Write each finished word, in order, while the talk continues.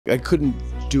I couldn't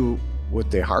do what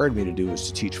they hired me to do, was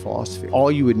to teach philosophy.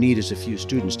 All you would need is a few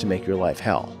students to make your life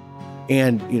hell.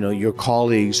 And, you know, your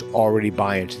colleagues already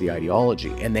buy into the ideology,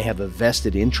 and they have a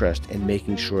vested interest in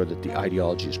making sure that the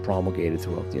ideology is promulgated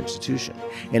throughout the institution.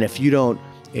 And if you don't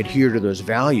adhere to those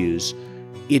values,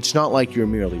 it's not like you're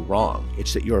merely wrong,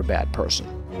 it's that you're a bad person.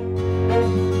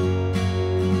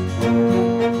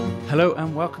 Hello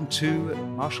and welcome to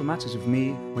Marshall Matters with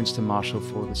me, Winston Marshall,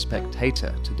 for The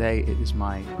Spectator. Today it is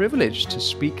my privilege to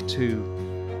speak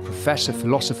to professor,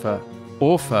 philosopher,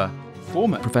 author,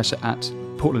 former professor at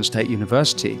Portland State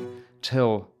University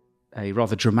till a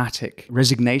rather dramatic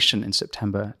resignation in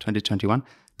September 2021,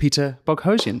 Peter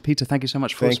Boghossian. Peter, thank you so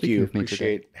much for speaking with me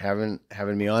today. Thank you. Appreciate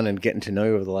having me on and getting to know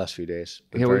you over the last few days.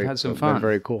 We've had some fun. Been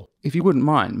very cool. If you wouldn't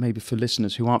mind, maybe for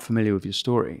listeners who aren't familiar with your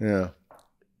story,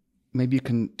 maybe you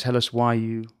can tell us why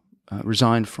you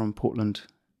resigned from Portland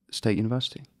State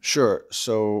University. Sure.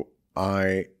 So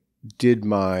I did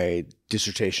my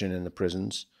dissertation in the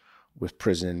prisons with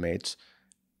prison inmates,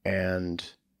 and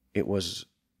it was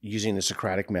using the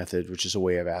Socratic method, which is a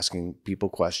way of asking people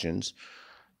questions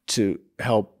to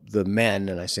help the men,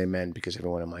 and I say men because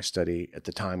everyone in my study at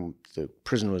the time, the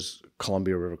prison was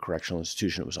Columbia River Correctional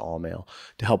Institution, it was all male,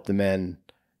 to help the men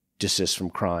desist from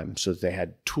crime so that they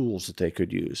had tools that they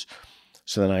could use.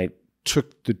 So then I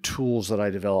took the tools that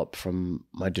I developed from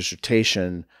my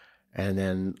dissertation, and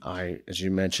then as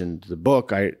you mentioned, the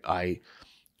book, I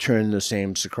turned the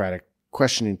same Socratic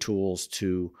questioning tools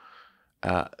to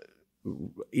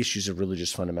issues of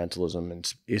religious fundamentalism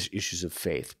and issues of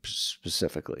faith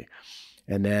specifically.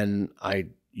 And then I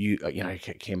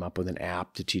came up with an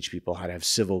app to teach people how to have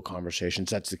civil conversations.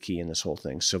 That's the key in this whole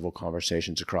thing, civil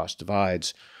conversations across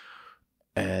divides.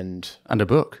 And a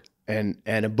book. And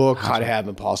a book, how to have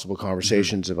impossible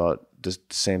conversations about the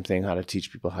same thing, how to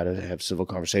teach people how to have civil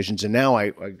conversations. And now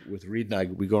with Reed and I,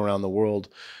 we go around the world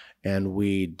and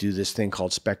we do this thing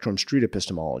called spectrum street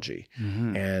epistemology.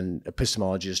 And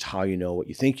epistemology is how you know what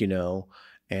you think you know.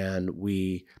 And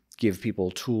we give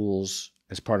people tools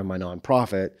as part of my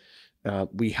nonprofit.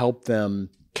 We help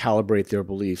them calibrate their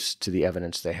beliefs to the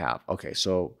evidence they have. Okay,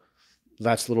 so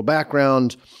that's a little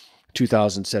background.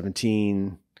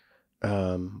 2017,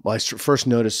 I first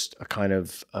noticed a kind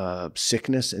of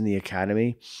sickness in the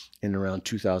academy in around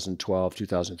 2012,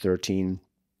 2013.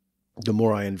 The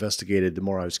more I investigated, the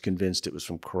more I was convinced it was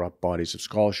from corrupt bodies of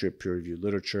scholarship, peer-reviewed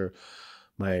literature.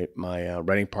 My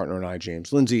writing partner and I,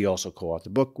 James Lindsay, also co-authored the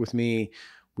book with me.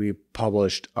 We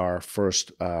published our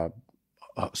first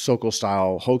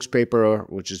Sokal-style hoax paper,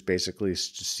 which is basically to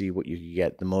see what you can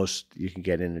get, the most you can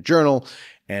get in a journal.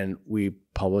 And we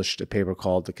published a paper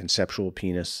called The Conceptual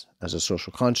Penis as a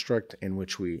Social Construct, in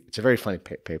which it's a very funny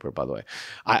paper, by the way.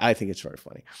 I think it's very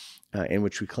funny, in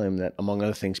which we claim that, among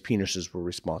other things, penises were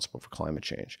responsible for climate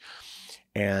change.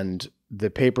 And the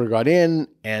paper got in,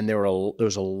 and there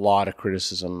was a lot of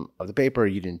criticism of the paper.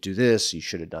 You didn't do this. You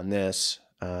should have done this.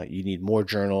 You need more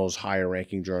journals, higher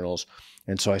ranking journals.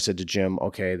 And so I said to Jim,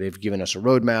 okay, they've given us a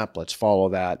roadmap. Let's follow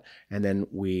that. And then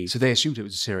So they assumed it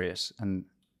was serious.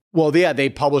 Well, yeah, they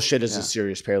published it as a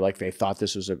serious paper. Like they thought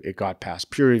it got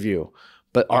past peer review.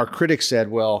 But our critics said,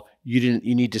 well, you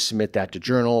need to submit that to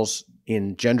journals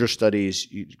in gender studies.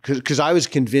 Because I was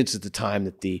convinced at the time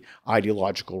that the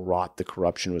ideological rot, the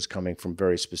corruption was coming from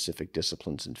very specific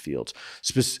disciplines and fields.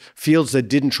 Fields that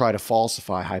didn't try to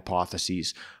falsify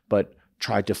hypotheses, but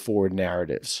tried to forward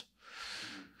narratives.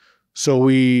 So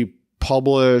we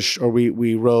published, or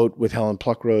we wrote with Helen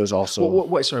Pluckrose also.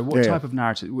 What type of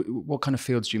narrative? What kind of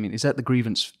fields do you mean? Is that the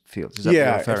grievance fields? Is that what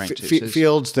you're referring to?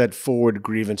 Fields that forward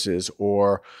grievances,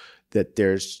 or that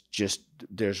there's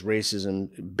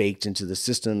racism baked into the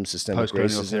system, systemic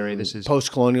post-colonial racism. Theory. This is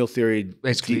post-colonial theory.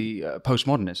 Basically,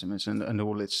 postmodernism and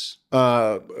all its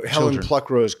Helen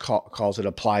Pluckrose calls it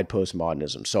applied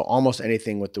postmodernism. So almost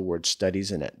anything with the word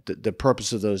studies in it. The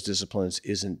purpose of those disciplines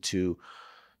isn't to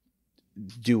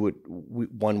do what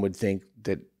one would think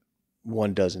that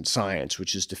one does in science,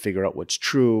 which is to figure out what's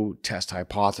true, test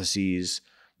hypotheses,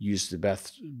 use the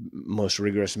most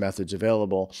rigorous methods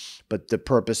available. But the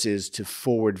purpose is to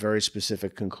forward very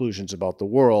specific conclusions about the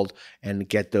world and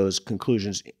get those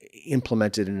conclusions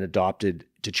implemented and adopted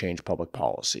to change public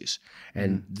policies.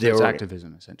 And it's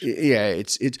activism, essentially. Yeah,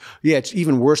 it's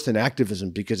even worse than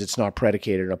activism because it's not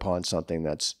predicated upon something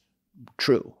that's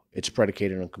true. It's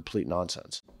predicated on complete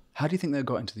nonsense. How do you think they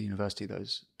got into the university,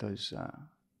 those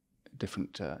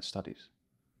different studies?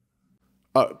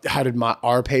 How did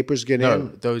our papers get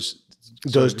in? Those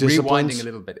disciplines? Rewinding a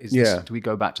little bit. Do we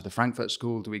go back to the Frankfurt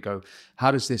School?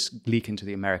 How does this leak into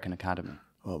the American academy?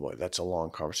 Oh boy, that's a long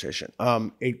conversation.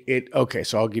 Okay,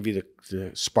 so I'll give you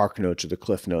the Spark Notes or the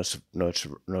Cliff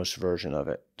Notes version of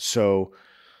it. So,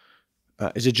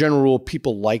 as a general rule,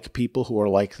 people like people who are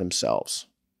like themselves.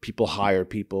 People hire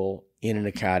people in an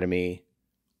academy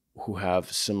who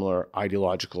have similar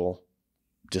ideological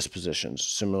dispositions,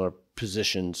 similar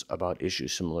positions about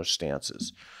issues, similar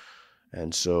stances.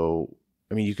 And so,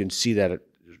 I mean, you can see that,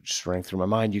 just running through my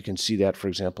mind, you can see that, for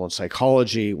example, in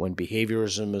psychology, when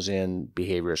behaviorism is in,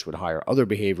 behaviorists would hire other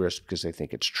behaviorists because they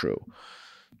think it's true.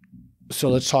 So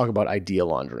let's talk about idea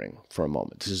laundering for a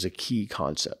moment. This is a key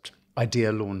concept.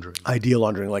 Idea laundering. Idea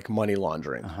laundering, like money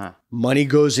laundering. Money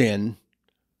goes in,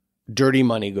 dirty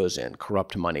money goes in,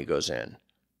 corrupt money goes in.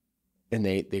 And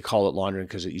they call it laundering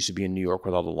because it used to be in New York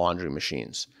with all the laundry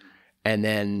machines. And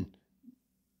then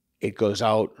it goes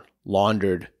out,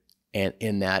 laundered, and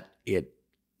in that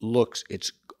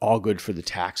it's all good for the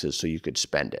taxes, so you could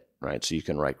spend it, right? So you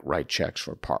can write checks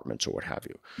for apartments or what have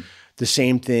you. The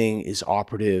same thing is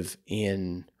operative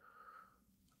in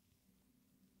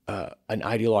an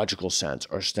ideological sense,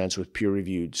 or sense with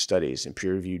peer-reviewed studies and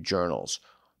peer-reviewed journals.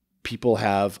 People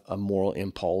have a moral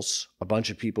impulse. A bunch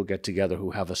of people get together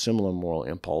who have a similar moral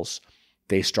impulse.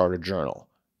 They start a journal.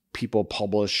 People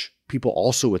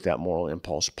also with that moral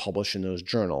impulse publish in those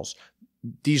journals.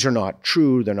 These are not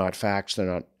true. They're not facts. They're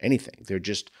not anything. They're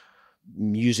just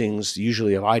musings,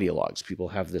 usually of ideologues. People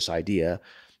have this idea.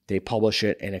 They publish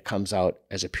it, and it comes out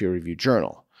as a peer-reviewed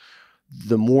journal.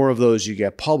 The more of those you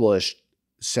get published,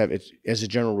 as a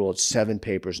general rule, it's 7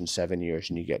 papers in 7 years,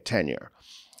 and you get tenure.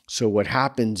 So what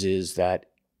happens is that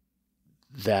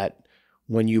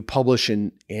when you publish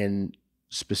in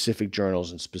specific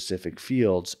journals in specific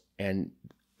fields, and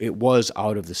it was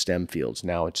out of the STEM fields,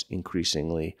 now it's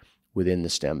increasingly within the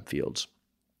STEM fields,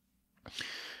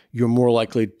 you're more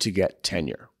likely to get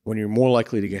tenure. When you're more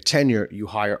likely to get tenure, you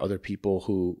hire other people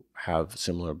who have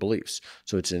similar beliefs.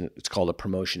 So it's called a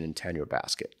promotion and tenure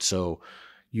basket. So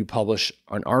you publish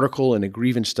an article in a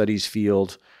grievance studies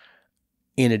field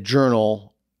in a journal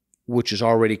which is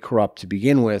already corrupt to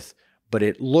begin with, but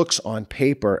it looks on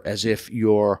paper as if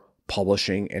you're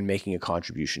publishing and making a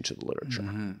contribution to the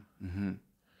literature.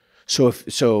 So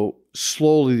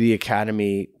slowly the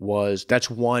academy that's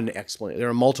one explanation. There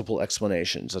are multiple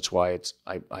explanations. That's why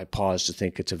I pause to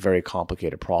think it's a very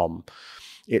complicated problem.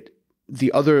 We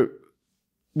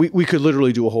could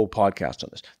literally do a whole podcast on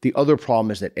this. The other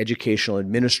problem is that educational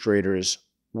administrators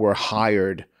were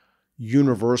hired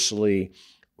universally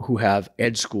who have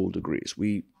ed school degrees.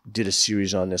 We did a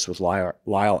series on this with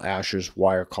Lyle Asher's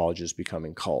Why Are Colleges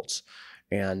Becoming Cults?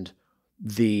 And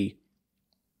the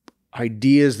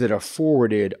ideas that are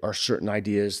forwarded are certain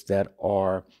ideas that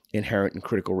are inherent in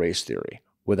critical race theory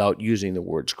without using the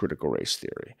words critical race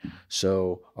theory.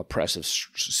 So oppressive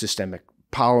systemic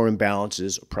power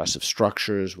imbalances, oppressive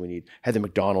structures. Heather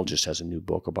McDonald just has a new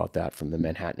book about that from the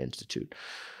Manhattan Institute.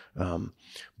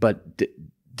 But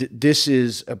this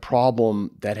is a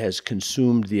problem that has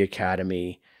consumed the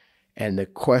academy, and the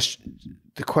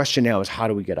question now is, how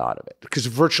do we get out of it? Because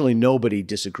virtually nobody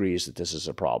disagrees that this is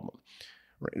a problem.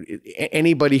 Right?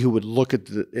 Anybody who would look at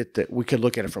we could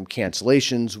look at it from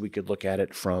cancellations, we could look at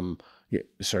it from.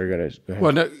 Sorry, go ahead.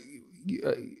 Well, no,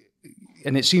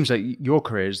 and it seems like your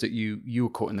career is that you were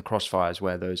caught in the crossfires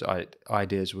where those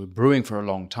ideas were brewing for a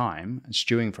long time and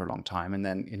stewing for a long time,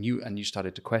 and you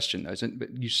started to question those.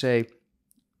 But you say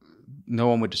no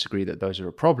one would disagree that those are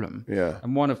a problem. Yeah.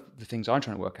 And one of the things I'm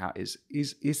trying to work out is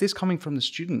this coming from the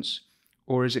students,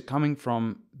 or is it coming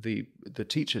from the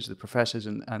teachers, the professors,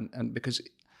 and because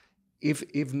if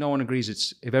everyone agrees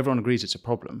it's a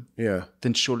problem, yeah,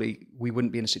 then surely we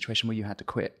wouldn't be in a situation where you had to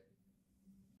quit.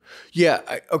 Yeah.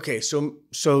 Okay. So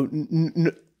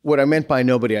what I meant by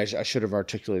nobody, I should have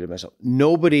articulated myself.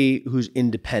 Nobody who's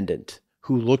independent,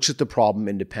 who looks at the problem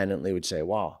independently, would say,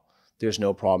 "Wow, there's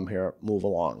no problem here, move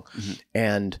along." Mm-hmm.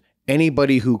 And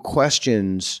anybody who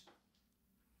questions,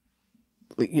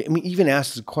 even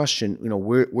asks the question,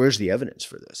 where's the evidence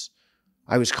for this?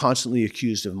 I was constantly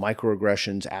accused of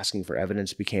microaggressions. Asking for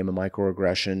evidence became a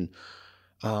microaggression.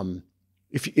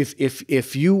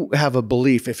 If you have a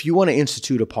belief, if you want to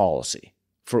institute a policy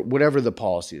for whatever the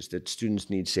policy is, that students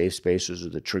need safe spaces or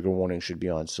the trigger warning should be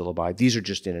on syllabi, these are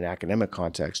just in an academic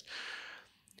context.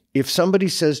 If somebody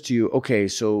says to you, okay,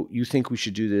 so you think we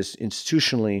should do this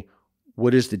institutionally,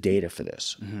 what is the data for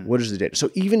this? Mm-hmm. What is the data? So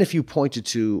even if you pointed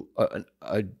to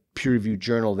a peer-reviewed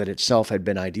journal that itself had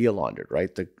been idea laundered,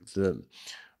 right?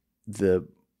 The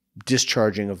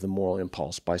discharging of the moral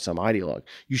impulse by some ideologue,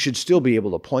 you should still be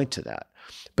able to point to that.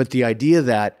 But the idea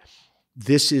that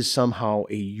this is somehow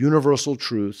a universal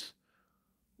truth,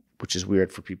 which is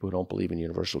weird for people who don't believe in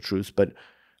universal truth, but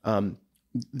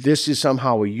This is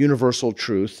somehow a universal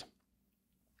truth,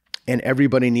 and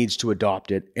everybody needs to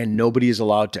adopt it, and nobody is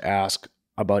allowed to ask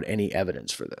about any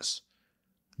evidence for this.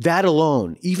 That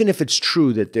alone, even if it's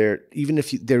true that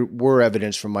there were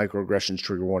evidence from microaggressions,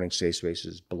 trigger warnings, safe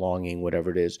spaces, belonging,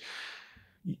 whatever it is,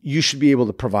 you should be able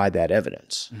to provide that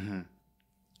evidence.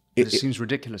 It seems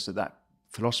ridiculous that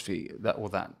philosophy,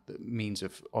 that means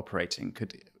of operating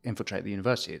could infiltrate the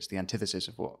university. It's the antithesis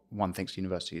of what one thinks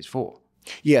university is for.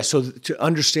 Yeah, so to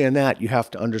understand that, you have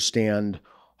to understand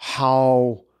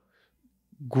how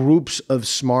groups of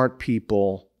smart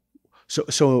people.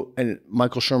 So, and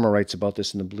Michael Shermer writes about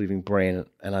this in The Believing Brain,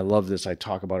 and I love this. I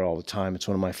talk about it all the time. It's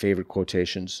one of my favorite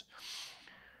quotations.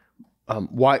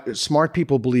 Why smart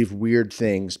people believe weird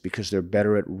things because they're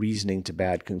better at reasoning to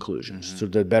bad conclusions. So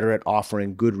they're better at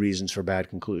offering good reasons for bad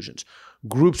conclusions.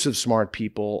 Groups of smart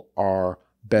people are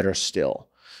better still.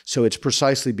 So it's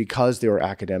precisely because they were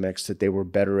academics that they were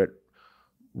better at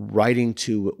writing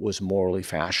to what was morally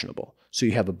fashionable. So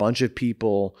you have a bunch of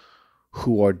people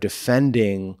who are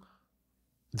defending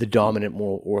the dominant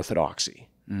moral orthodoxy.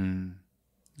 And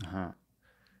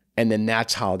then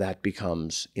that's how that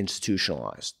becomes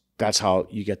institutionalized. That's how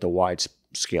you get the wide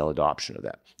scale adoption of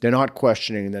that. They're not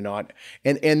questioning, they're not,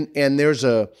 and there's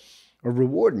a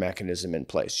reward mechanism in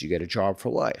place. You get a job for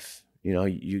life. You know,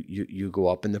 you go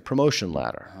up in the promotion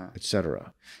ladder, et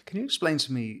cetera. Can you explain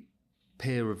to me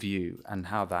peer review and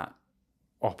how that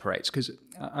operates? Because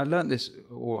I learned this,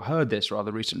 or heard this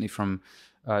rather recently from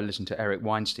listening to Eric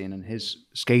Weinstein and his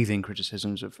scathing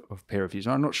criticisms of peer reviews.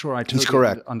 And I'm not sure I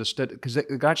totally understood it, because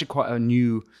they're actually quite a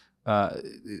new,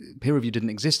 peer review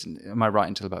didn't exist, am I right,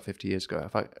 until about 50 years ago?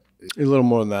 A little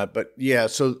more than that, but yeah.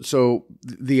 So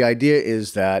the idea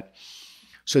is that,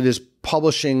 so there's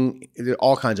publishing, there are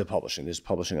all kinds of publishing. There's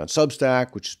publishing on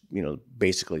Substack, which is,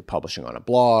 basically publishing on a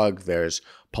blog. There's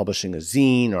publishing a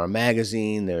zine or a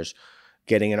magazine. There's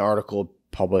getting an article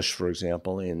published, for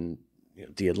example, in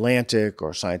The Atlantic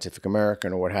or Scientific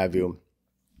American or what have you,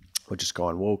 which has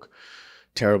gone woke,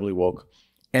 terribly woke.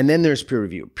 And then there's peer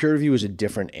review. Peer review is a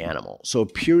different animal. So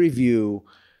peer review,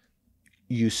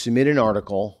 you submit an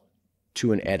article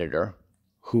to an editor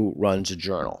who runs a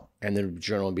journal. And the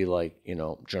journal will be like,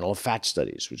 Journal of Fat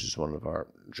Studies, which is one of our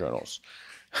journals,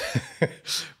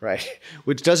 right?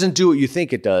 Which doesn't do what you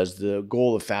think it does. The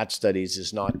goal of Fat Studies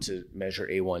is not to measure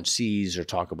A1Cs or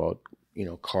talk about,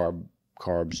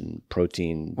 carbs and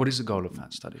protein. What is the goal of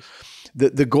Fat Studies?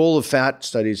 The goal of Fat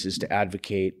Studies is to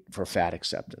advocate for fat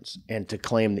acceptance and to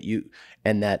claim that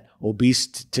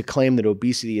claim that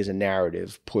obesity is a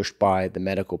narrative pushed by the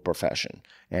medical profession,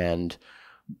 and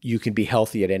you can be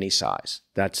healthy at any size.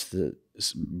 That's the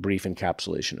brief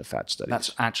encapsulation of Fat Studies.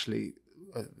 That's actually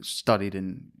studied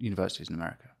in universities in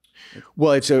America.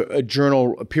 Well, it's a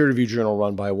journal, a peer-reviewed journal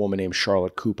run by a woman named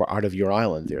Charlotte Cooper out of your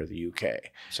island there, the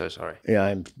UK. So sorry.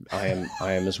 Yeah, I am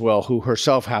as well, who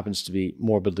herself happens to be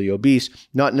morbidly obese.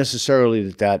 Not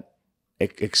necessarily that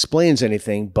explains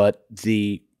anything, but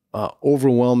the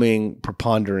overwhelming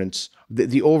preponderance,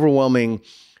 the overwhelming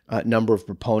number of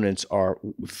proponents are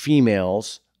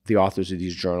females, the authors of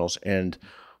these journals, and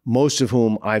most of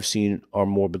whom I've seen are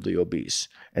morbidly obese.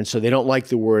 And so they don't like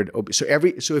the word obese.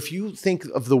 So if you think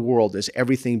of the world as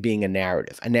everything being a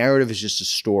narrative is just a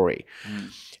story.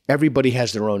 Everybody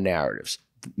has their own narratives.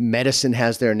 Medicine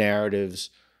has their narratives,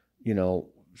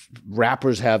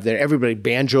 rappers have everybody,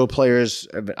 banjo players,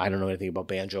 I don't know anything about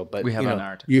banjo, but we have a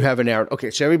narrative. You have a narrative.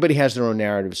 Okay, so everybody has their own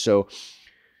narrative. So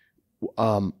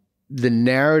the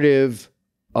narrative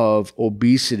of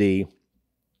obesity,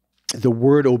 the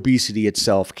word obesity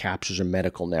itself captures a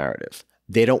medical narrative.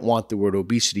 They don't want the word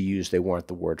obesity used. They want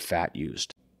the word fat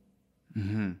used.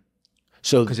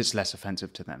 So because it's less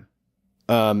offensive to them.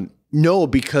 No,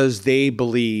 because they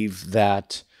believe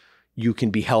that you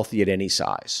can be healthy at any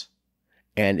size.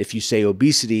 And if you say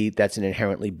obesity, that's an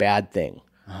inherently bad thing.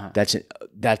 That's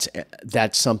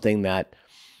something that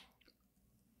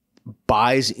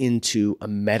buys into a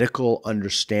medical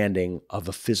understanding of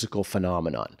a physical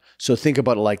phenomenon. So think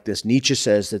about it like this. Nietzsche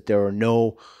says that there are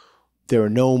no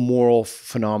moral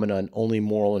phenomena, only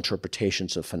moral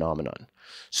interpretations of phenomenon.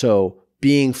 So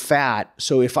being fat,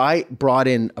 so if I brought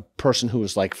in a person who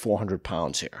was like 400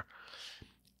 pounds here,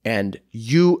 and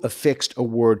you affixed a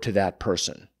word to that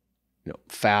person,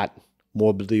 fat,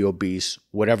 morbidly obese,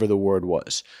 whatever the word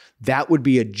was, that would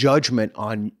be a judgment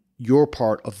on your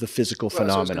part of the physical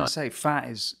phenomenon. So I was going to say, fat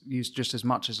is used just as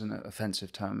much as an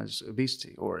offensive term as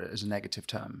obesity, or as a negative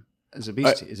term as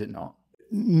obesity, is it not?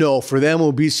 No, for them,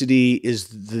 obesity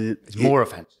is it's more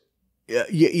offensive.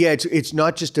 Yeah, it's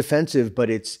not just offensive, but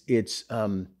it's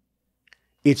the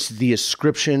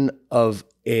ascription of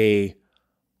a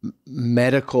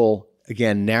medical,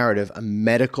 again, narrative, a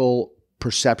medical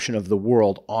perception of the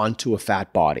world onto a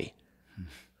fat body.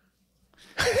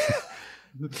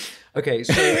 Okay,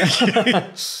 so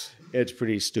it's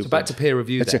pretty stupid. So back to peer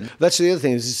review then. That's the other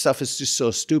thing, is this stuff is just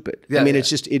so stupid. Yeah, I mean, it's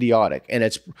just idiotic. And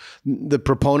it's the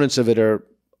proponents of it are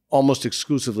almost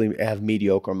exclusively have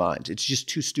mediocre minds. It's just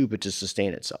too stupid to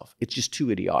sustain itself. It's just too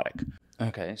idiotic.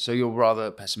 Okay, so you're rather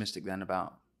pessimistic then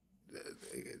about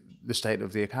the state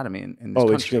of the academy in this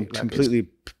country. It's completely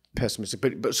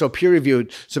pessimistic. But so peer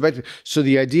reviewed. So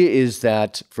the idea is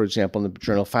that, for example, in the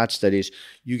journal Fat Studies,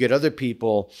 you get other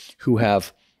people who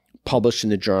have published in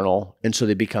the journal, and so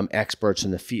they become experts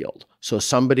in the field. So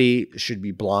somebody should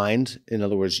be blind. In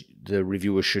other words, the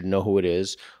reviewer should know who it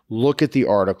is, look at the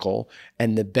article,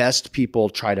 and the best people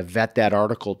try to vet that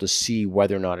article to see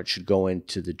whether or not it should go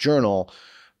into the journal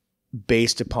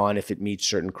based upon if it meets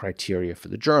certain criteria for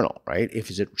the journal, right?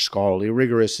 Is it scholarly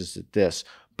rigorous? Is it this?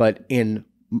 But in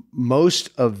most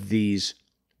of these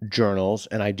journals,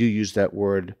 and I do use that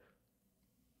word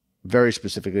very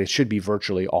specifically, it should be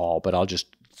virtually all, but I'll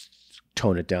just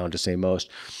tone it down to say most.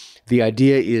 The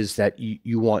idea is that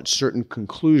you want certain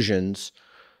conclusions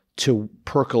to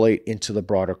percolate into the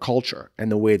broader culture. And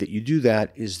the way that you do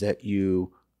that is that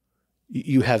you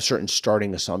have certain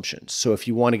starting assumptions. So if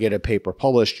you want to get a paper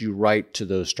published, you write to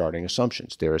those starting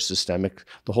assumptions. There is systemic,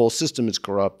 the whole system is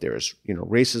corrupt. There's,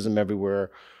 racism everywhere.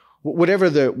 Whatever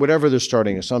the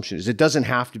starting assumption is, it doesn't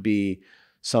have to be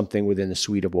something within the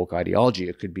suite of woke ideology.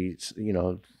 It could be,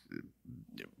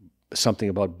 something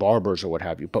about barbers or what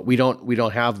have you. But we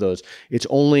don't have those. It's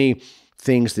only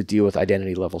things that deal with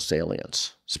identity level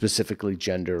salience, specifically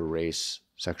gender, race,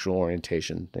 sexual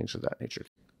orientation, things of that nature.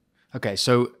 Okay,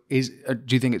 so do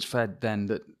you think it's fair then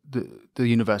that the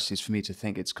universities, for me to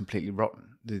think it's completely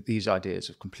rotten? These ideas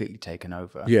have completely taken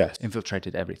over, yes,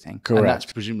 infiltrated everything. Correct. And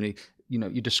that's presumably,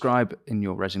 you describe in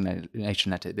your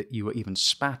resignation letter that you were even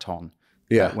spat on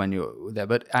when you were there.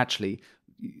 But actually,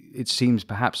 it seems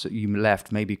perhaps that you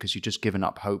left maybe because you'd just given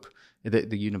up hope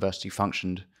that the university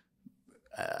functioned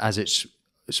as it's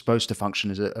supposed to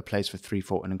function, as a place for free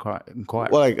thought and inquiry.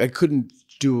 Well, I couldn't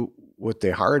do what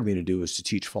they hired me to do, was to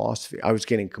teach philosophy. I was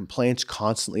getting complaints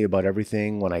constantly about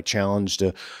everything when I challenged.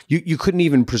 You couldn't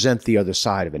even present the other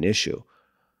side of an issue.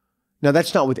 Now,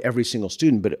 that's not with every single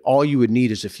student, but all you would need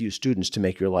is a few students to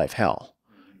make your life hell.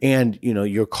 And,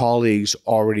 your colleagues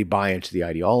already buy into the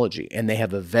ideology, and they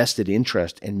have a vested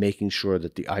interest in making sure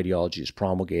that the ideology is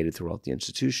promulgated throughout the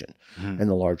institution and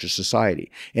the larger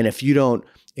society. And if you don't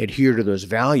adhere to those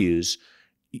values,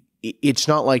 it's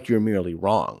not like you're merely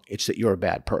wrong. It's that you're a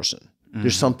bad person.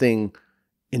 There's something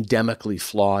endemically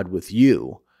flawed with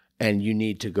you, and you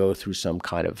need to go through some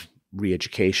kind of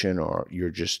re-education, or you're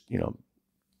just,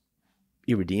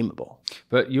 irredeemable.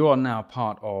 But you are now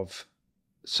part of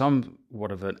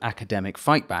somewhat of an academic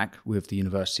fight back with the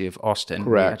University of Austin.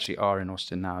 Correct. We actually are in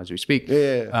Austin now as we speak.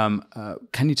 Yeah.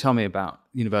 Can you tell me about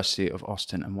University of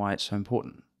Austin and why it's so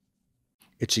important?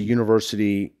 It's a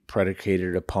university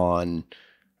predicated upon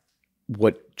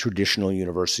what traditional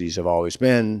universities have always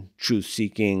been: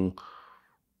 truth-seeking.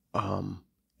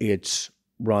 Its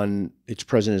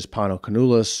president is Pano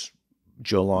Canoulas.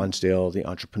 Joe Lonsdale, the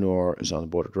entrepreneur, is on the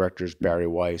board of directors. Barry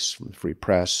Weiss from the Free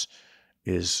Press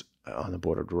is on the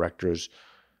board of directors.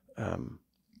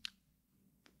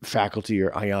 Faculty are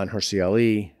Ayan Hirsi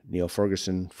Ali, Neil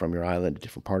Ferguson from your island, a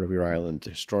different part of your island, the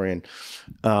historian.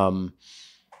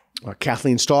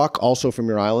 Kathleen Stock, also from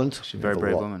your island. She's a very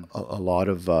brave woman.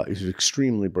 She's an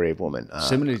extremely brave woman.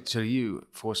 Similarly to you,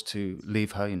 forced to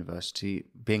leave her university,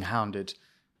 being hounded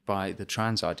by the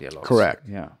trans ideologues. Correct.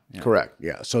 Yeah. Correct.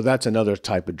 Yeah. So that's another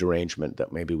type of derangement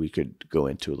that maybe we could go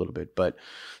into a little bit. But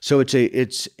so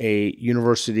it's a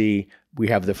university. We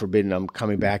have the forbidden. I'm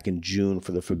coming back in June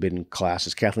for the forbidden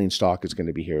classes. Kathleen Stock is going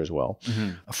to be here as well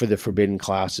for the forbidden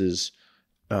classes.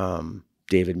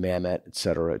 David Mamet, et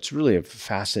cetera. It's really a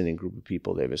fascinating group of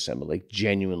people they've assembled, like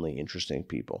genuinely interesting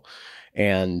people.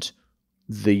 And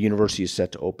the university is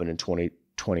set to open in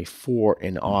 2024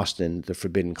 in Austin. The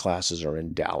forbidden classes are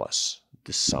in Dallas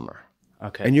this summer.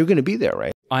 Okay. And you're going to be there,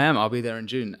 right? I am. I'll be there in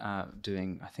June,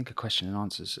 doing, I think, a question and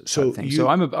answers So thing. So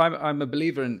I'm a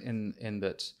believer in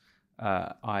that.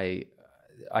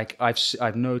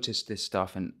 I've noticed this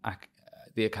stuff in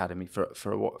the academy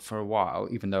for a while,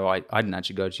 even though I didn't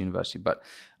actually go to university. But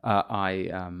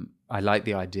I like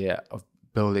the idea of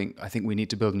building. I think we need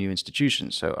to build new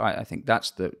institutions. So I think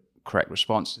that's the correct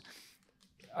response.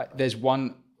 There's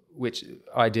one which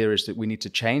idea is that we need to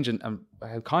change, and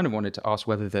I kind of wanted to ask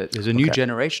whether there's a new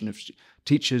generation of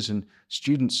teachers and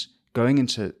students going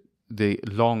into the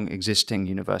long existing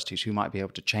universities who might be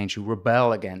able to change, who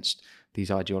rebel against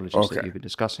these ideologies that you've been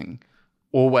discussing,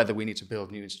 or whether we need to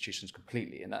build new institutions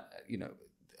completely. And that,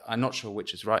 I'm not sure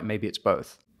which is right. Maybe it's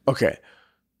both. Okay.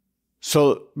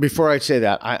 So before I say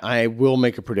that, I will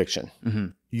make a prediction. Mm-hmm.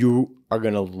 You are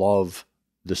going to love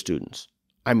the students.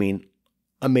 I mean,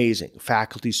 amazing.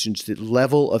 Faculty, students, the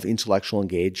level of intellectual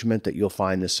engagement that you'll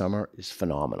find this summer is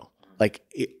phenomenal. Like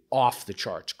off the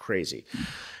charts, crazy.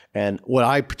 And what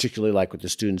I particularly like with the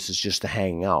students is just the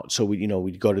hanging out. So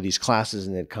we'd go to these classes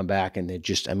and they'd come back and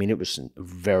it was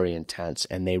very intense,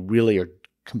 and they really are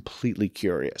completely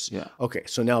curious. Yeah. Okay,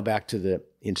 so now back to the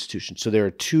institution. So there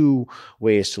are two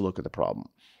ways to look at the problem.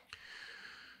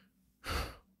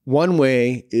 One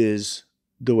way is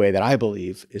the way that I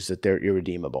believe is that they're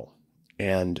irredeemable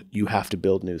and you have to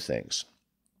build new things.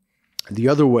 The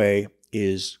other way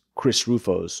is Chris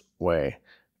Rufo's way,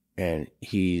 and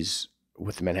he's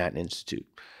with the Manhattan Institute.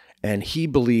 And he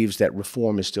believes that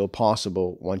reform is still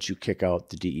possible once you kick out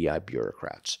the DEI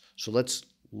bureaucrats. So let's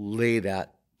lay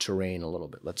that terrain a little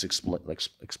bit. Let's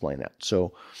explain that.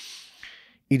 So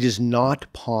it is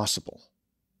not possible.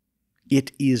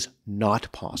 It is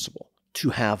not possible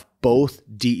to have both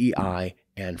DEI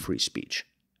and free speech.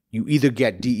 You either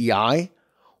get DEI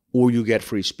or you get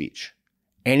free speech.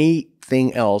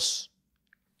 Anything else,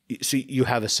 so you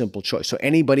have a simple choice. So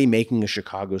anybody making a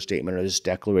Chicago statement or this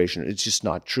declaration, it's just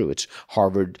not true. It's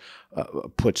Harvard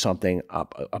put something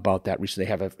up about that recently.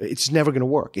 It's never going to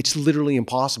work. It's literally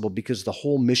impossible because the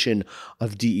whole mission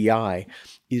of DEI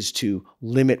is to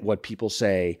limit what people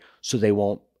say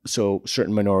so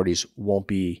certain minorities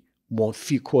won't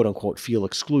feel, quote unquote, feel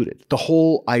excluded. The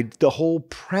whole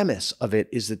premise of it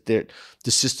is that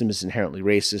the system is inherently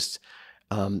racist.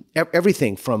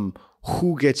 Everything from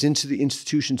who gets into the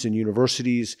institutions and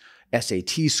universities,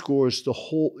 SAT scores,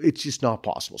 it's just not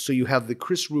possible. So you have the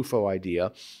Chris Rufo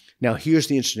idea. Now, here's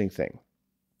the interesting thing.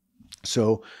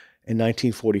 So in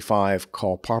 1945,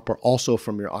 Karl Popper, also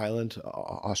from your island,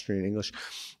 Austrian English,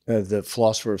 the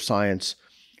philosopher of science,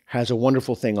 has a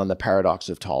wonderful thing on the paradox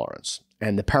of tolerance.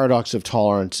 And the paradox of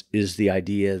tolerance is the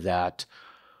idea that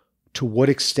to what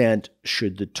extent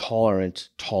should the tolerant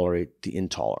tolerate the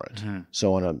intolerant? Mm-hmm.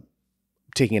 So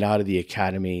taking it out of the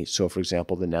academy, so for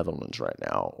example, the Netherlands right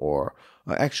now, or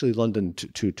actually London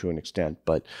to an extent,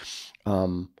 but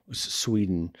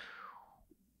Sweden,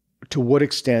 to what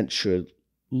extent should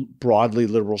broadly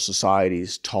liberal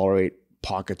societies tolerate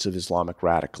pockets of Islamic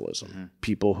radicalism? Mm-hmm.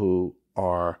 People who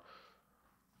are,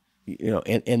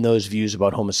 in those views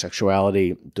about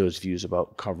homosexuality, those views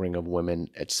about covering of women,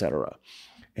 etc.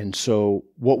 And so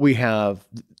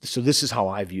this is how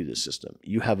I view the system.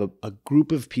 You have a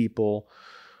group of people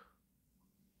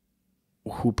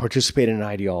who participate in an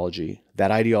ideology. That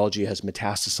ideology has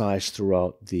metastasized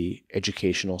throughout the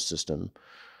educational system.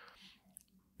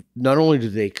 Not only do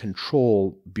they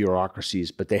control bureaucracies,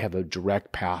 but they have a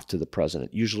direct path to the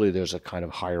president. Usually there's a kind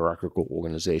of hierarchical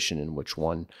organization in which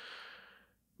one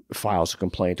files a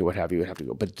complaint or what have you, have to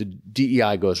go. But the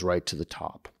DEI goes right to the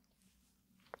top.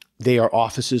 They are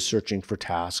offices searching for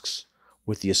tasks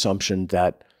with the assumption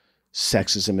that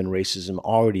sexism and racism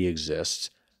already exist,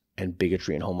 and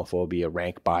bigotry and homophobia,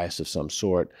 rank bias of some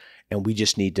sort, and we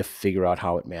just need to figure out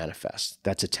how it manifests.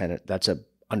 That's a tenet. That's an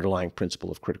underlying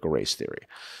principle of critical race theory.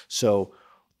 So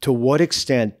to what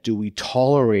extent do we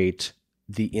tolerate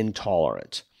the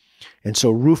intolerant? And so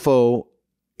Rufo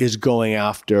is going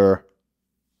after,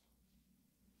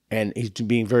 and he's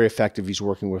being very effective. He's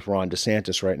working with Ron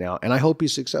DeSantis right now, and I hope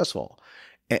he's successful.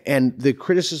 And the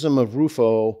criticism of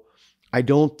Rufo, I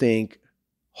don't think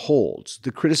holds.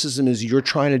 The criticism is you're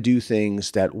trying to do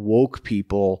things that woke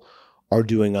people are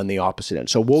doing on the opposite end.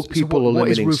 So woke people are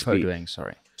limiting speech. What is Rufo doing?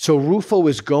 Sorry. So Rufo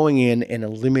is going in and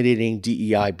eliminating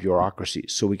DEI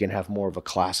bureaucracies so we can have more of a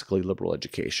classically liberal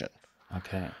education.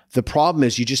 Okay. The problem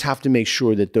is you just have to make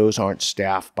sure that those aren't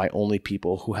staffed by only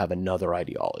people who have another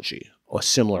ideology or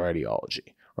similar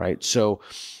ideology, right? So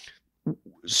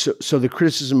the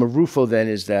criticism of Rufo then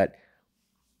is that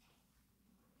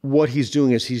what he's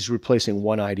doing is he's replacing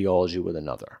one ideology with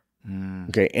another. Mm.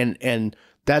 Okay, and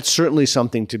that's certainly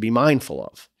something to be mindful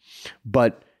of.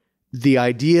 But the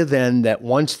idea then that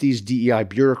once these DEI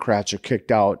bureaucrats are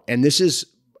kicked out, and this is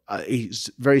a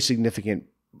very significant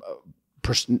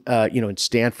person, in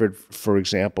Stanford, for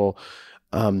example,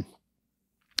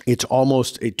 it's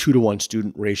almost a 2-to-1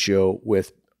 student ratio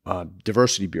with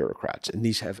diversity bureaucrats, and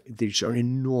these are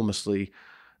enormously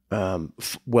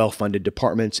well-funded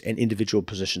departments, and individual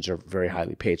positions are very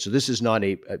highly paid. So this is not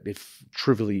a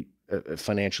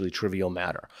financially trivial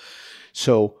matter.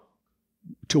 So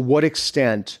to what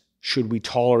extent should we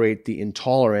tolerate the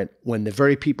intolerant when the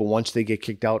very people, once they get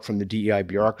kicked out from the DEI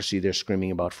bureaucracy, they're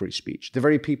screaming about free speech? The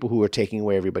very people who are taking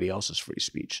away everybody else's free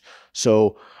speech.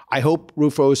 So I hope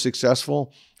Rufo is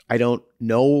successful. I don't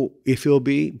know if he'll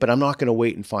be, but I'm not going to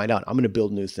wait and find out. I'm going to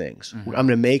build new things. I'm going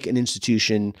to make an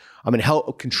institution. I'm going to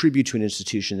help contribute to an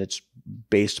institution that's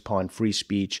based upon free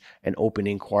speech and open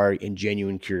inquiry and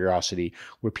genuine curiosity,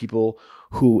 where people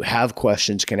who have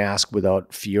questions can ask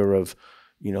without fear of,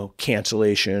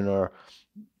 cancellation or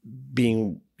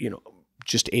being,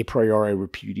 just a priori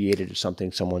repudiated as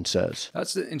something someone says.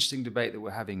 That's the interesting debate that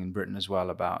we're having in Britain as well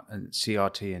about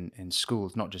CRT in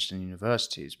schools, not just in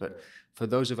universities, but for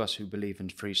those of us who believe in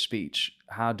free speech,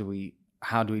 how do we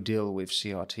deal with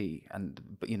CRT and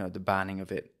the banning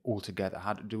of it altogether?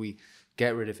 How do we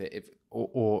get rid of it,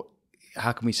 or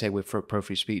how can we say we're pro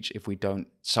free speech if we don't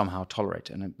somehow tolerate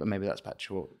it? And maybe that's back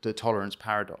to the tolerance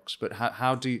paradox. But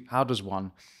how does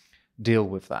one deal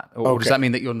with that? Or does that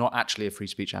mean that you're not actually a free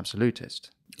speech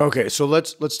absolutist? Okay, so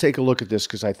let's take a look at this,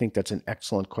 because I think that's an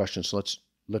excellent question. So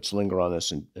let's linger on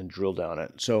this and drill down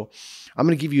it. So I'm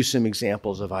going to give you some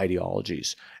examples of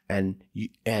ideologies,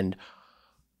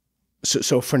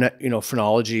 So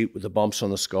phrenology, with the bumps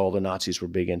on the skull, the Nazis were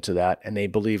big into that, and they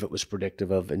believe it was predictive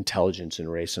of intelligence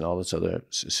and race and all this other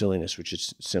silliness, which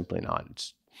is simply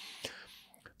not.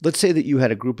 Let's say that you had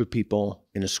a group of people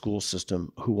in a school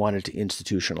system who wanted to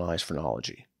institutionalize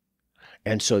phrenology.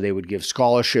 And so they would give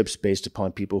scholarships based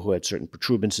upon people who had certain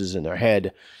protuberances in their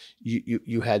head.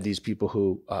 You had these people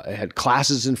who had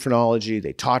classes in phrenology.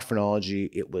 They taught phrenology.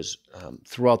 It was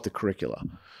throughout the curricula.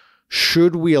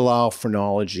 Should we allow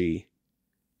phrenology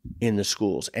in the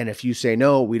schools? And if you say,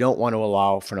 no, we don't want to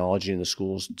allow phrenology in the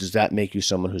schools, does that make you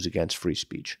someone who's against free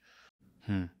speech?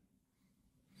 You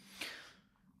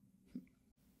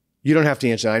don't have to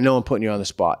answer. I know I'm putting you on the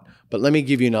spot, but let me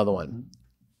give you another one.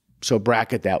 So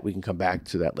bracket that. We can come back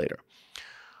to that later.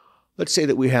 Let's say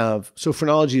that so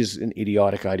phrenology is an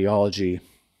idiotic ideology.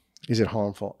 Is it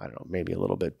harmful? I don't know, maybe a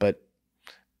little bit, but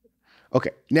okay.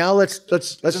 Now let's.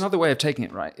 There's another way of taking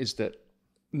it, right? Is that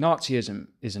Nazism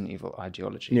is an evil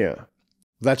ideology. Yeah,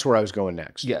 that's where I was going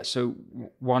next. Yeah. So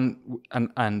one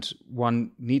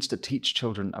needs to teach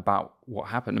children about what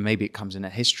happened, and maybe it comes in a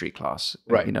history class,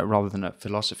 right? Rather than a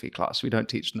philosophy class. We don't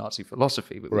teach Nazi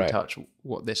philosophy, but we touch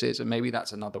what this is, and maybe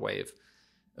that's another way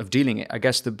of dealing it. I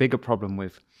guess the bigger problem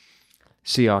with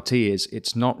CRT is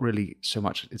it's not really so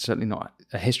much, it's certainly not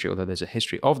a history, although there's a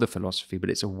history of the philosophy,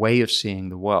 but it's a way of seeing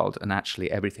the world, and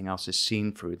actually everything else is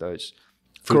seen through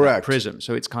that prism.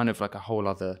 So it's kind of like a whole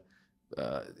other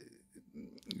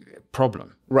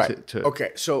problem. Right.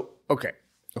 Okay. So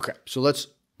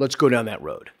let's go down that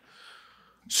road.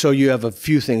 So you have a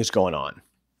few things going on.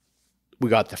 We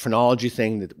got the phrenology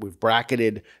thing that we've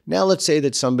bracketed. Now let's say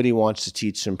that somebody wants to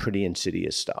teach some pretty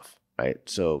insidious stuff, right?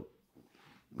 So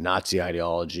Nazi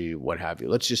ideology, what have you.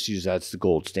 Let's just use that's the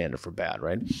gold standard for bad,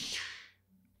 right?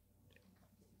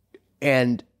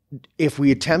 And if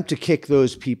we attempt to kick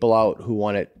those people out who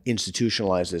want to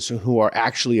institutionalize this, and who are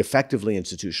actually effectively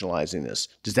institutionalizing this,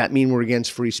 does that mean we're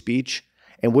against free speech?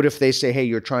 And what if they say, hey,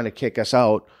 you're trying to kick us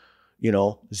out,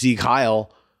 Sieg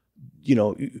Heil,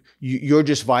 you're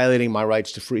just violating my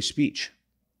rights to free speech.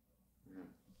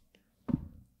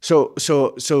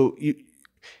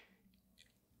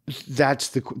 That's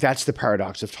the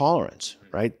paradox of tolerance,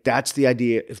 right? That's the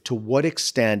idea of to what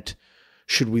extent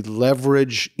should we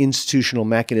leverage institutional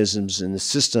mechanisms in the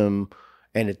system?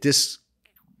 And at this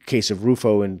case of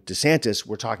Rufo and DeSantis,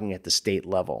 we're talking at the state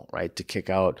level, right? To kick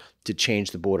out, to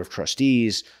change the board of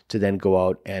trustees, to then go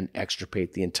out and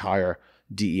extirpate the entire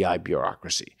DEI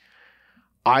bureaucracy.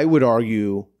 I would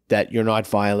argue that you're not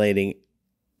violating.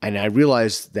 And I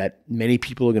realize that many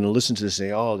people are going to listen to this and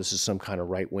say, oh, this is some kind of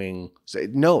right-wing.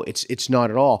 No, it's not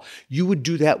at all. You would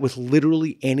do that with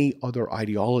literally any other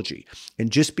ideology. And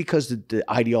just because the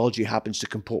ideology happens to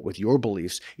comport with your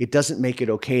beliefs, it doesn't make it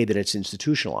okay that it's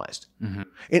institutionalized. Mm-hmm.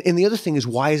 And the other thing is,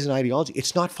 why is an ideology?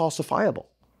 It's not falsifiable.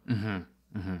 Mm-hmm.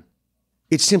 Mm-hmm.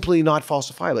 It's simply not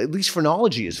falsifiable. At least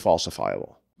phrenology is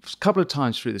falsifiable. A couple of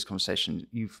times through this conversation,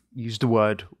 you've used the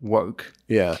word woke,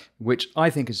 which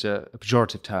I think is a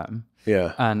pejorative term.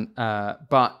 Yeah. And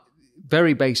but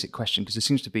very basic question, because there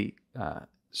seems to be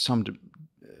some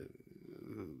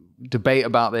debate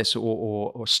about this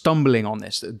or stumbling on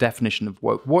this, the definition of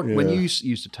woke. When you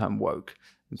use the term woke,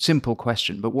 simple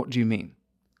question, but what do you mean?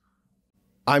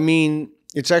 I mean,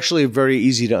 it's actually very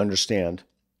easy to understand.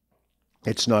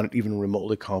 It's not even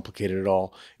remotely complicated at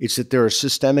all. It's that there are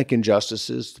systemic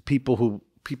injustices. To people who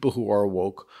are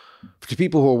woke,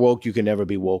 you can never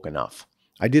be woke enough.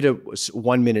 I did a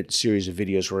 1-minute series of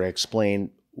videos where I explain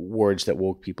words that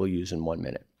woke people use in 1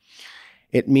 minute.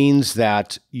 It means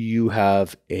that you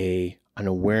have an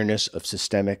awareness of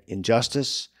systemic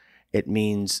injustice. It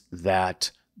means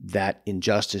that that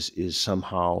injustice is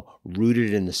somehow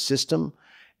rooted in the system,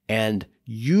 and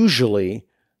usually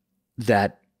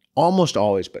that, almost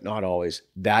always, but not always,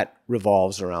 that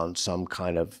revolves around some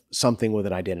kind of something with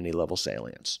an identity level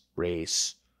salience,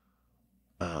 race,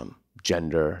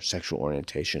 gender, sexual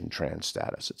orientation, trans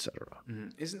status, etc.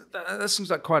 Isn't that seems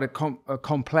like quite a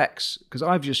complex? Because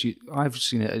I've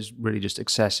seen it as really just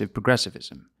excessive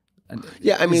progressivism. And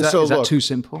yeah, I mean, is that too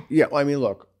simple? Yeah, I mean,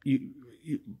 look,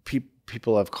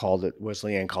 people have called it.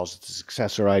 Wesleyan calls it the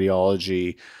successor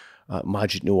ideology.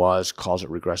 Majid Nawaz calls it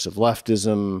regressive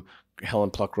leftism.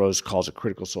 Helen Pluckrose calls it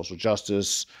critical social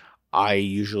justice. I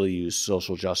usually use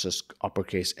social justice,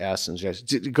 uppercase S, and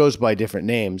it goes by different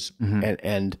names,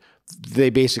 and they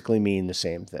basically mean the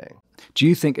same thing. Do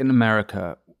you think in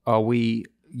America, are we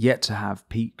yet to have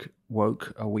peak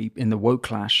woke? Are we in the woke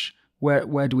clash?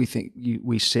 Where do we think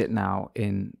we sit now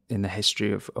in the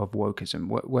history of wokeism?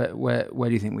 Where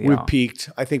do you think we are? We've peaked.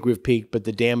 I think we've peaked, but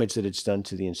the damage that it's done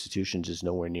to the institutions is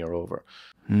nowhere near over.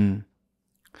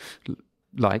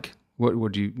 Like?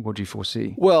 What do you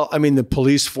foresee? Well, I mean, the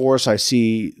police force, I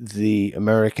see the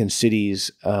American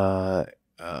cities, the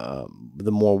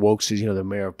more woke cities, the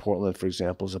mayor of Portland, for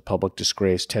example, is a public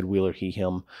disgrace. Ted Wheeler, he,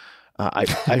 him.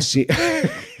 I see,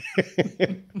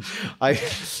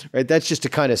 right. That's just a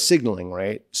kind of signaling,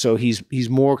 right? So he's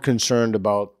more concerned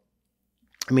about,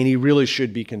 I mean, he really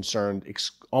should be concerned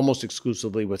almost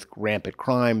exclusively with rampant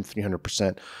crime,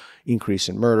 300% increase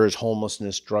in murders,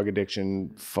 homelessness, drug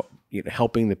addiction,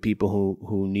 helping the people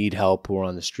who need help, who are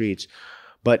on the streets.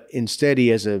 But instead he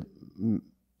has and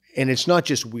it's not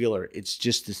just Wheeler, it's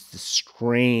just this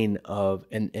strain of,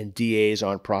 and DAs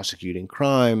aren't prosecuting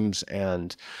crimes,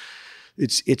 and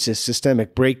it's a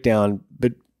systemic breakdown.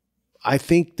 But I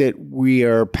think that we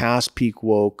are past peak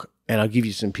woke, and I'll give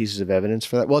you some pieces of evidence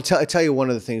for that. Well, I'll tell you a few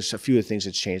of the things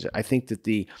that's changed. I think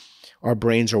that our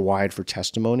brains are wired for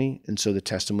testimony, and so the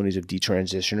testimonies of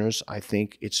detransitioners, I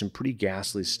think it's some pretty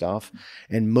ghastly stuff.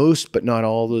 And most, but not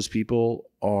all, of those people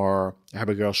are,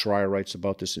 Abigail Shrier writes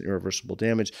about this in Irreversible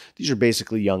Damage, these are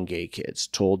basically young gay kids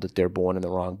told that they're born in the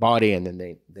wrong body and then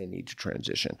they need to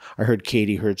transition. I heard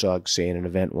Katie Herzog say in an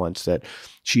event once that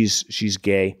she's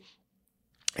gay,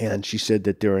 and she said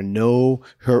that there are no,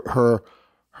 her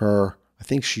I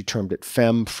think she termed it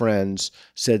femme friends,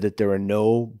 said that there are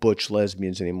no butch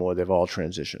lesbians anymore. They've all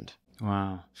transitioned.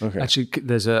 Wow. Okay. Actually,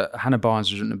 there's Hannah Barnes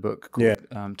has written a book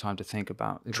called Time to Think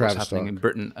About what's happening in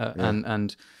Britain.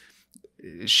 And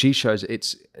she shows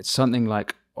it's something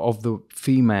like, of the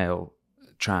female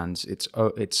trans, it's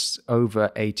over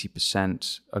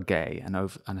 80% are gay, and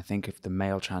I think if the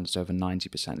male trans is over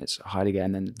 90%, it's highly gay,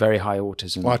 and then very high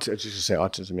autism. I just say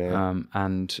autism, yeah.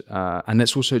 And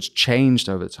it's changed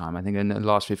over time. I think in the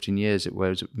last 15 years it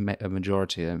was a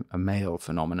majority a male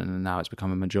phenomenon, and now it's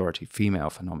become a majority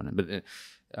female phenomenon. But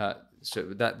so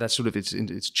that's sort of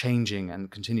it's changing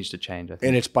and continues to change, I think.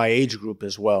 And it's by age group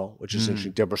as well, which is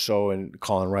interesting. Deborah So and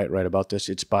Colin Wright write about this.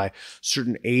 It's by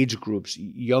certain age groups,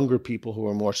 younger people who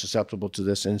are more susceptible to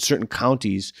this. And in certain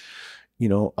counties,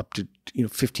 up to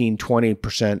 15,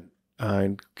 20%.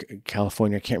 In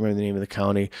California, I can't remember the name of the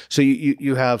county. So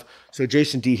you have, so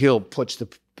Jason D. Hill puts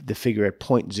the figure at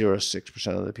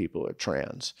 0.06% of the people are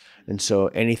trans. And so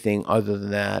anything other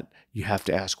than that, you have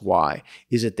to ask why.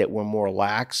 Is it that we're more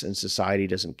lax and society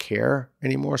doesn't care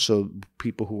anymore? So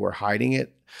people who are hiding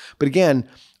it. But again,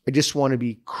 I just want to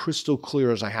be crystal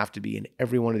clear, as I have to be in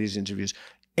every one of these interviews.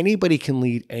 Anybody can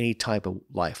lead any type of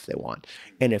life they want.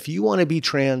 And if you want to be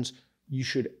trans, you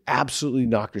should absolutely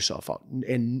knock yourself out,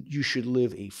 and you should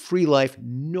live a free life.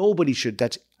 Nobody should.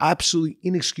 That's absolutely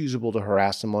inexcusable to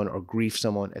harass someone or grief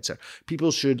someone, etc.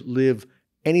 People should live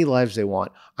any lives they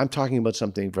want. I'm talking about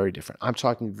something very different. I'm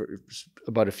talking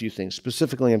about a few things.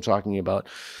 Specifically, I'm talking about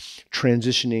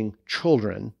transitioning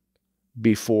children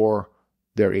before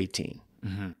they're 18.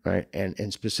 Right,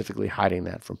 and specifically hiding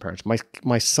that from parents.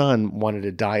 My son wanted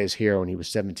to dye his hair when he was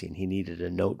 17. He needed a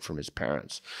note from his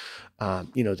parents.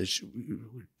 There's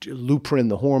luprin,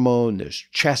 the hormone. There's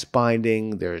chest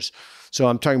binding. So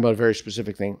I'm talking about a very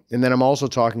specific thing, and then I'm also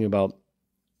talking about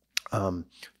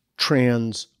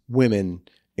trans women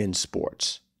in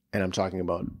sports, and I'm talking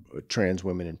about trans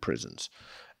women in prisons.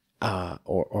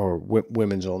 Or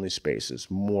women's only spaces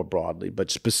more broadly,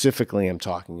 but specifically I'm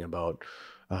talking about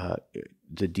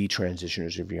the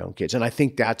detransitioners of young kids. And I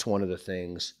think that's one of the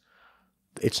things.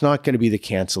 It's not going to be the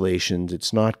cancellations.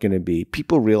 It's not going to be,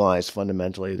 people realize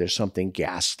fundamentally there's something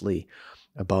ghastly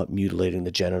about mutilating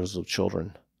the genitals of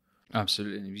children.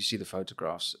 Absolutely. And if you see the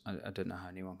photographs, I don't know how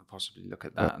anyone could possibly look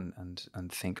at that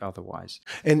and think otherwise.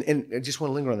 And I just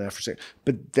want to linger on that for a second.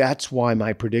 But that's why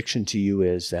my prediction to you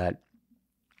is that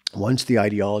once the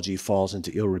ideology falls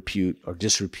into ill repute or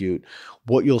disrepute,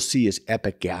 what you'll see is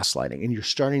epic gaslighting. And you're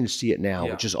starting to see it now,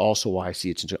 which is also why I see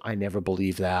it. I never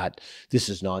believe that. This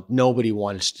is not, nobody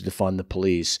wants to defund the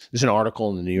police. There's an article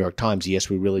in the New York Times, yes,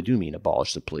 we really do mean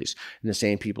abolish the police. And the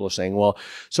same people are saying, well,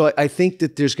 so I think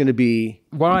that there's going to be...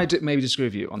 Well, I maybe disagree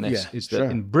with you on this, is that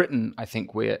in Britain, I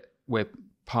think we're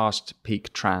past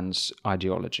peak trans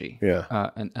ideology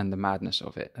and the madness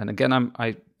of it. And again,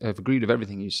 I have agreed with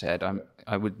everything you said.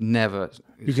 I would never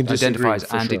identify as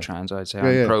anti-trans. I'd say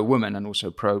I'm pro-woman and also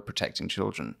pro-protecting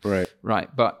children. Right.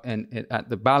 But at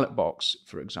the ballot box,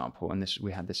 for example, and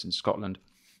we had this in Scotland,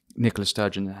 Nicola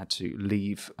Sturgeon had to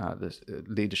leave the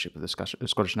leadership of the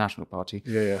Scottish National Party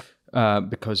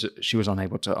because she was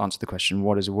unable to answer the question,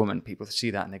 what is a woman? People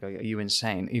see that and they go, are you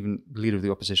insane? Even the leader of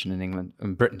the opposition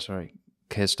in Britain,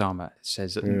 Keir Starmer,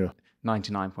 says that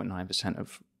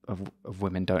 99.9% of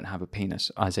women don't have a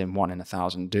penis, as in 1 in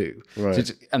 1,000 do. Right.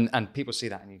 So and people see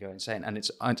that and you go insane. And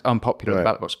it's unpopular in the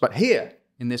ballot box. But here,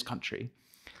 in this country,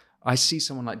 I see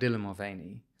someone like Dylan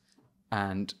Mulvaney,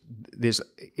 and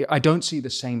I don't see the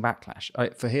same backlash.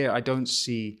 For here, I don't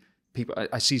see people,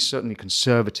 I see certainly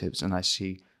conservatives, and I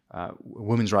see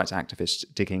women's rights activists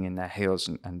digging in their heels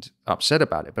and upset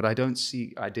about it, but I don't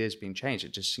see ideas being changed.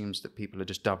 It just seems that people are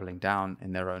just doubling down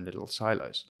in their own little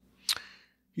silos.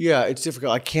 Yeah, it's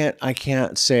difficult. I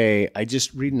can't say.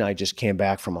 Reed and I just came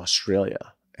back from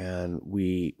Australia, and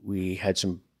we had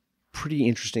some pretty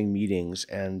interesting meetings,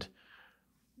 and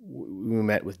we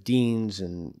met with deans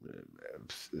and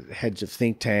heads of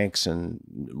think tanks and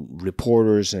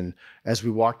reporters. And as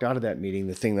we walked out of that meeting,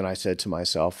 the thing that I said to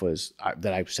myself was,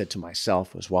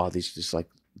 wow, these just like,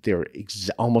 they're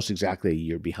almost exactly a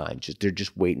year behind. They're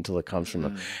just waiting until it comes from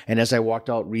them. And as I walked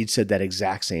out, Reed said that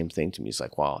exact same thing to me. He's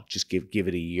like, wow, just give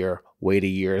it a year, wait a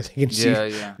year. They can see,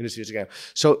 see what's going.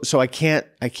 So I can't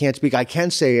speak. I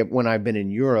can say when I've been in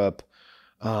Europe,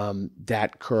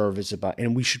 that curve is about,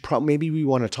 and we should maybe we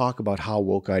want to talk about how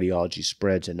woke ideology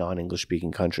spreads in non-English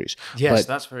speaking countries. Yes,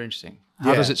 that's very interesting.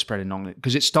 How does it spread in non-English?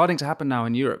 Because it's starting to happen now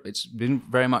in Europe. It's been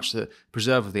very much the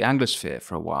preserve of the Anglosphere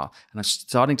for a while, and I'm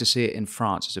starting to see it in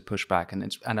France as a pushback.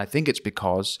 And I think it's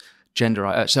because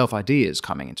gender self-ID is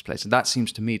coming into place, and that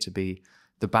seems to me to be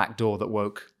the back door that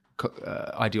woke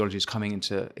ideology is coming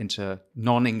into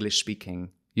non-English speaking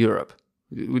Europe.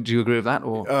 Would you agree with that?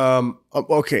 Or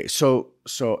okay, so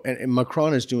and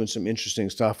Macron is doing some interesting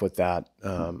stuff with that.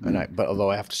 But although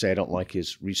I have to say I don't like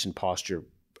his recent posture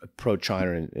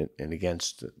pro-China and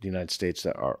against the United States,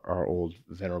 that our old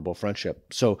venerable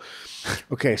friendship. So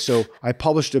I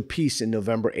published a piece in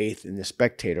November 8th in the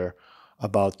Spectator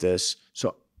about this.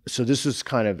 So this was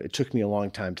it took me a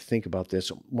long time to think about this.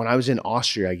 When I was in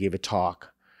Austria, I gave a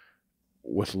talk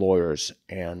with lawyers,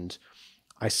 and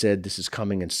I said, this is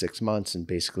coming in 6 months, and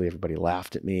basically everybody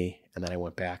laughed at me. And then I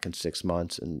went back in 6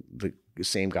 months, and the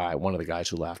same guy, one of the guys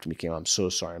who laughed at me came, I'm so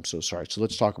sorry. So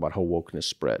let's talk about how wokeness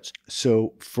spreads.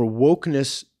 So for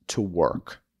wokeness to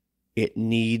work, it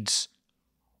needs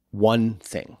one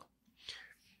thing.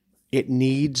 It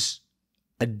needs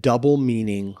a double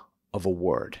meaning of a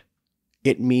word.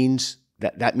 That means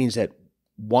that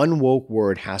one woke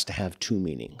word has to have two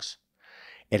meanings.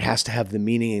 It has to have the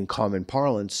meaning in common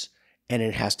parlance, and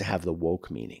it has to have the woke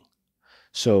meaning.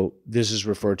 So this is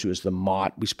referred to as the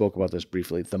Mott. We spoke about this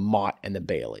briefly, the Mott and the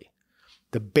Bailey.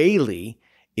 The Bailey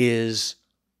is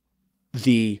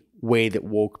the way that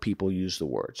woke people use the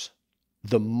words.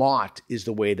 The Mott is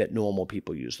the way that normal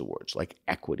people use the words, like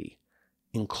equity.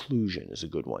 Inclusion is a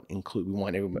good one. We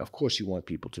want everyone, of course you want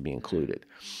people to be included.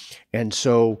 And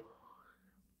so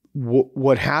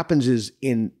what happens is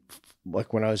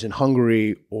like when I was in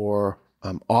Hungary or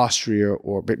Austria,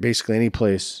 or basically any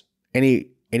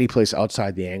place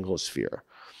outside the Anglosphere,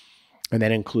 and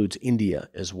that includes India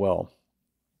as well.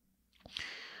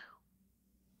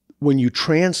 When you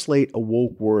translate a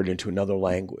woke word into another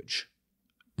language,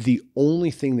 the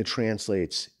only thing that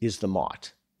translates is the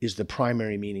Mott, is the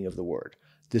primary meaning of the word.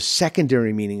 The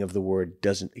secondary meaning of the word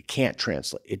can't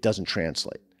translate. It doesn't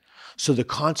translate. So the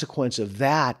consequence of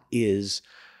that is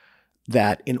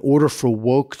that in order for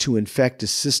woke to infect a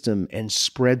system and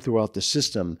spread throughout the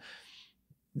system,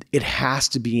 it has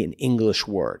to be an English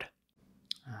word.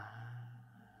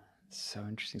 So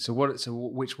interesting. So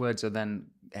which words are then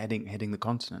hitting the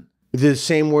continent? The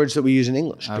same words that we use in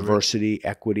English: diversity,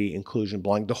 equity, inclusion,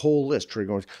 belonging. The whole list,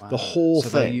 the whole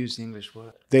thing. So they use the English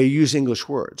word. They use English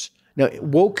words. Now,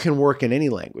 woke can work in any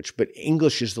language, but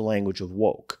English is the language of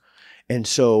woke, and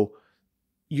so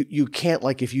you can't,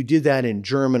 like, if you did that in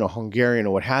German or Hungarian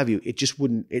or what have you, it just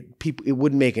wouldn't, it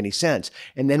wouldn't make any sense.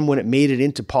 And then when it made it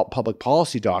into public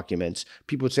policy documents,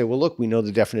 people would say, well, look, we know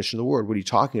the definition of the word. What are you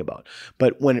talking about?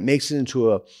 But when it makes it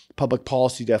into a public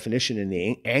policy definition in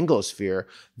the Anglosphere,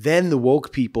 then the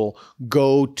woke people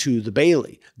go to the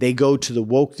Bailey. They go to the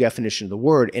woke definition of the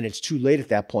word, and it's too late at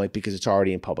that point because it's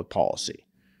already in public policy.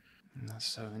 That's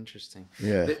so interesting.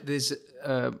 Yeah. There's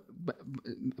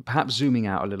perhaps zooming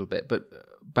out a little bit, but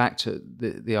back to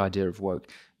the idea of woke.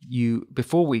 You,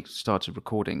 before we started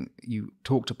recording, you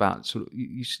talked about sort of,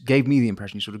 you gave me the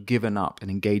impression you sort of given up and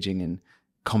engaging in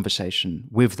conversation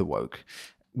with the woke,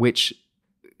 which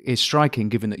is striking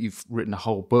given that you've written a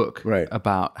whole book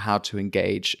about how to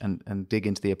engage and dig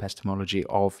into the epistemology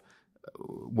of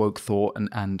woke thought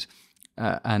and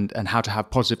how to have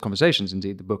positive conversations.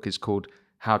 Indeed, the book is called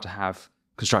How to Have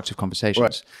Constructive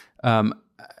Conversations. Right.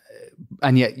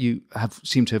 And yet you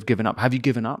seem to have given up. Have you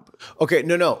given up? Okay,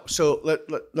 no. So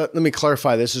let me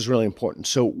clarify. This is really important.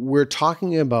 So we're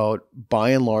talking about,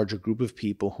 by and large, a group of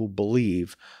people who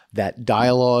believe that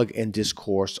dialogue and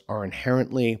discourse are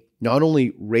inherently not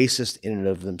only racist in and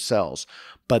of themselves,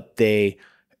 but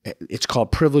it's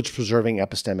called privilege-preserving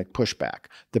epistemic pushback.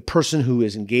 The person who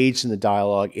is engaged in the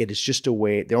dialogue, it is just a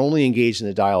way, they're only engaged in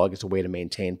the dialogue as a way to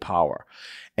maintain power.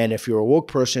 And if you're a woke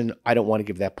person, I don't want to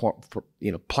give that,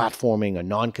 platforming, a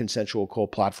non-consensual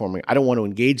co-platforming, I don't want to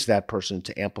engage that person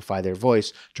to amplify their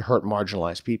voice to hurt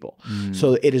marginalized people.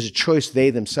 So it is a choice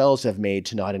they themselves have made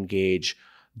to not engage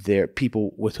their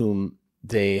people with whom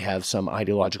they have some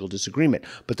ideological disagreement.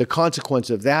 But the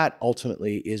consequence of that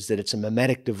ultimately is that it's a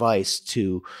mimetic device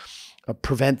to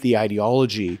prevent the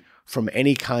ideology from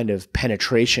any kind of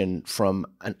penetration from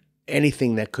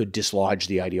anything that could dislodge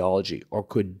the ideology or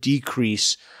could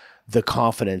decrease the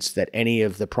confidence that any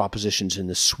of the propositions in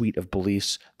the suite of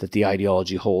beliefs that the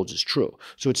ideology holds is true.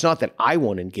 So it's not that I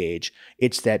won't engage,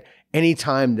 it's that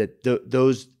anytime that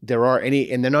there are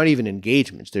any, and they're not even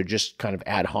engagements, they're just kind of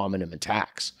ad hominem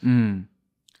attacks.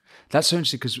 That's so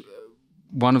interesting, because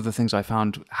one of the things I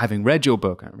found, having read your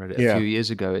book, I read it a few years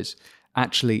ago, is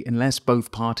actually, unless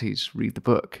both parties read the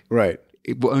book,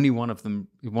 only one of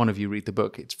you read the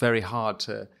book, it's very hard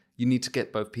to, you need to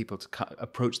get both people to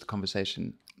approach the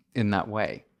conversation in that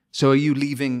way. So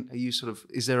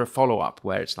is there a follow-up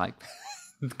where it's like,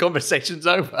 the conversation's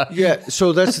over? Yeah,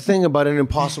 so that's the thing about an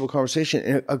impossible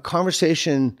conversation.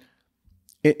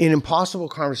 An impossible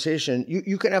conversation,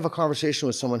 you can have a conversation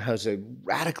with someone who has a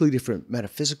radically different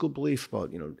metaphysical belief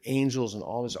about, angels and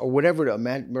all this, or whatever, a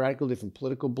radically different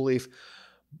political belief.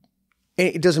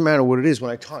 It doesn't matter what it is.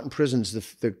 When I taught in prisons,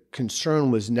 the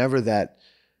concern was never that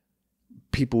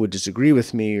people would disagree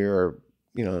with me or,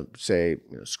 say,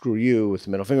 screw you with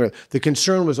the middle finger. The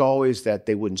concern was always that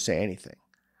they wouldn't say anything.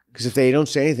 Because if they don't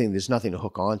say anything, there's nothing to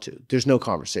hook onto. There's no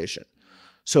conversation.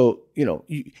 So,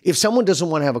 if someone doesn't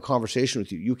want to have a conversation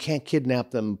with you, you can't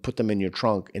kidnap them, put them in your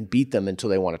trunk, and beat them until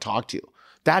they want to talk to you.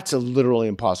 That's a literally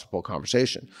impossible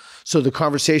conversation. So the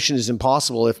conversation is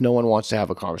impossible if no one wants to have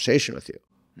a conversation with you.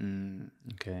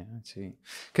 Okay, I see.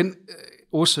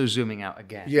 Also zooming out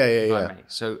again. Yeah.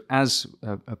 So as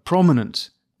a prominent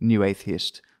new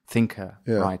atheist thinker,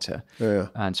 writer,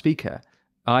 and speaker,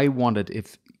 I wondered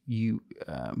if you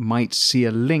might see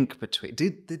a link between,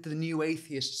 did the new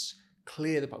atheists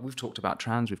clear the, we've talked about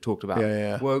trans, we've talked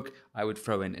about woke, I would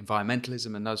throw in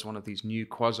environmentalism, and that's one of these new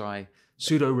quasi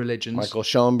pseudo-religions. Michael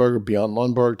Schellenberger, Bjorn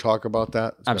Lundberg talk about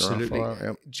that. It's absolutely.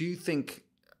 Do you think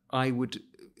it would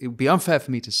be unfair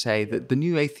for me to say that the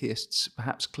new atheists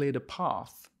perhaps cleared a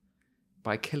path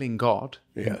by killing God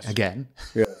again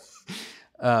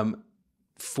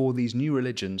for these new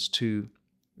religions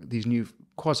these new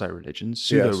quasi-religions,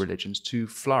 pseudo-religions to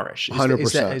flourish?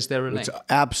 100%. Is there a link? It's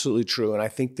absolutely true. And I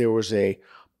think there was a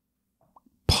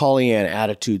Pollyanna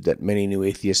attitude that many new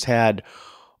atheists had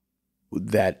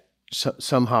that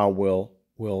somehow will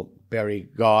bury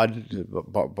God, to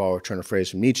borrow a turn of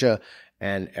phrase from Nietzsche,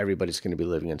 and everybody's going to be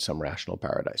living in some rational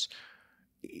paradise.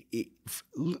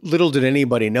 Little did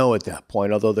anybody know at that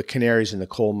point, although the canaries in the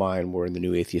coal mine were in the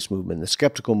new atheist movement, the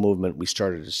skeptical movement, we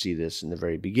started to see this in the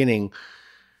very beginning,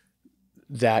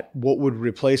 that what would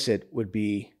replace it would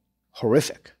be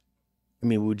horrific. I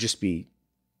mean, it would just be,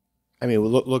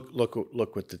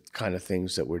 look what the kind of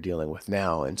things that we're dealing with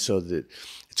now. And so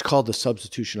it's called the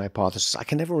substitution hypothesis. I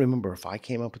can never remember if I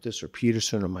came up with this or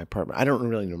Peterson or my partner. I don't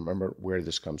really remember where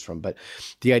this comes from, but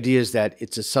the idea is that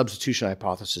it's a substitution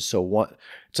hypothesis. So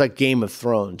it's like Game of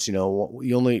Thrones.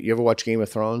 You ever watch Game of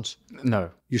Thrones?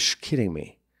 No. You're kidding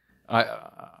me.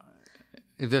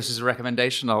 If this is a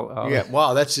recommendation, I'll Yeah,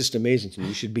 wow, that's just amazing to me.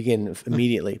 You should begin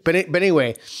immediately. But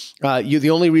anyway, the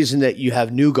only reason that you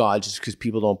have new gods is because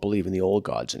people don't believe in the old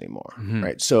gods anymore,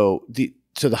 right? So the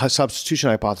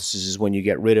substitution hypothesis is when you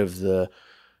get rid of the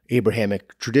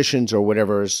Abrahamic traditions or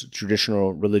whatever is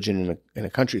traditional religion in a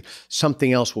country,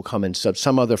 something else will come in,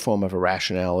 some other form of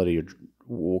irrationality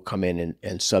will come in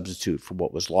and substitute for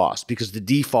what was lost. Because the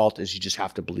default is you just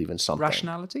have to believe in something.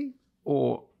 Rationality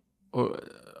or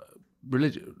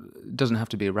religion? It doesn't have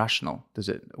to be irrational, does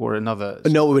it? Or another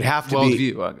No, it would have to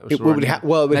be. Worldview. It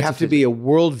would have to be a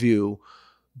worldview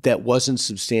that wasn't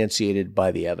substantiated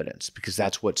by the evidence, because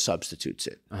that's what substitutes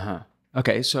it.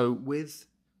 Okay, so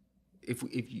if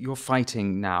you're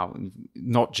fighting now,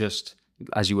 not just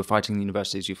as you were fighting in the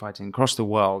universities, you're fighting across the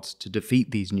world to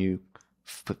defeat these new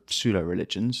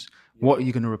pseudo-religions, what are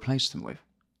you going to replace them with?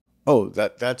 Oh,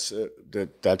 that's a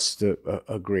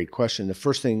great question. The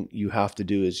first thing you have to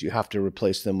do is you have to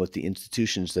replace them with the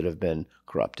institutions that have been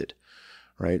corrupted,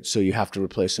 right? So you have to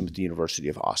replace them with the University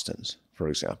of Austin's, for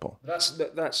example. That's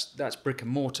brick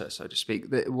and mortar, so to speak.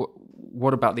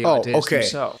 What about the ideas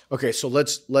themselves? Okay, so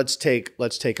let's take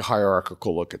a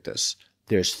hierarchical look at this.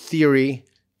 There's theory,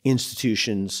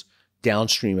 institutions.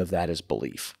 Downstream of that is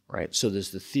belief, right? So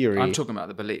there's the theory. I'm talking about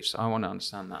the beliefs. I want to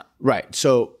understand that. Right.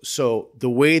 So the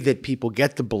way that people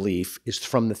get the belief is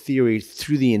from the theory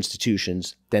through the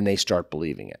institutions, then they start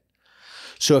believing it.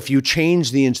 So if you change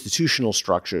the institutional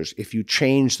structures, if you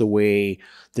change the way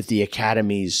that the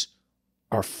academies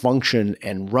are function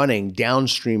and running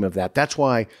downstream of that, that's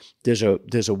why there's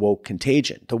a woke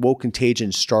contagion. The woke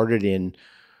contagion started in,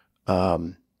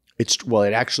 it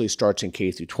actually starts in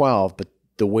K through 12, but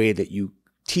the way that you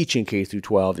teach in K through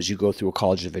 12 is you go through a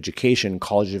college of education.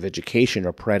 Colleges of education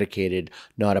are predicated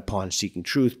not upon seeking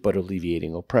truth, but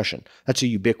alleviating oppression. That's a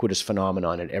ubiquitous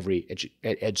phenomenon at every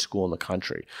ed school in the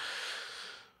country.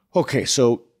 Okay,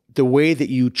 so the way that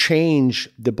you change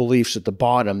the beliefs at the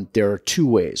bottom, there are two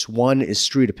ways. One is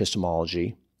street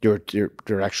epistemology. There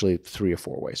are actually 3 or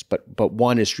 4 ways, but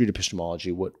one is street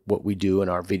epistemology, what we do in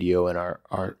our video and our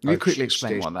Can you quickly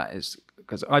explain what that is?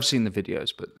 Because I've seen the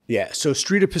videos, but... Yeah, so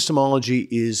street epistemology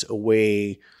is a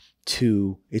way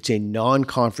it's a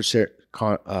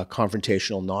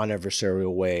non-confrontational,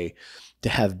 non-adversarial way to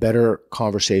have better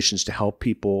conversations to help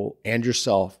people and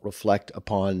yourself reflect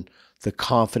upon the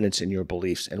confidence in your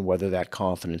beliefs and whether that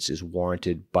confidence is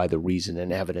warranted by the reason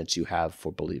and evidence you have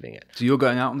for believing it. So you're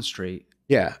going out on the street...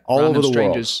 Yeah, all over the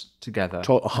strangers world. Together.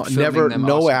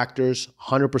 No actors,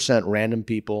 100% random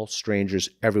people, strangers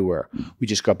everywhere. We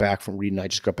just got back from reading. I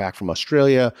just got back from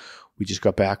Australia. We just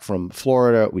got back from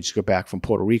Florida. We just got back from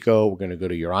Puerto Rico. We're going to go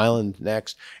to your island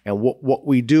next. And what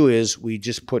we do is we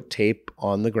just put tape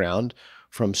on the ground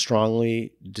from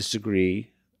strongly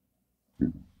disagree,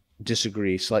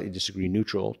 slightly disagree,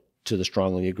 neutral to the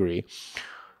strongly agree.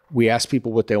 We ask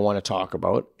people what they want to talk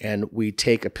about, and we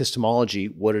take epistemology,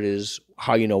 what it is,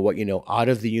 how you know what you know, out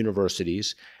of the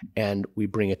universities, and we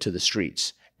bring it to the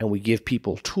streets. And we give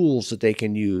people tools that they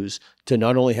can use to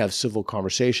not only have civil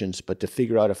conversations, but to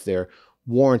figure out if they're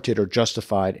warranted or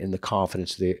justified in the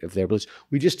confidence of their beliefs.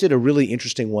 We just did a really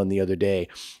interesting one the other day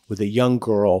with a young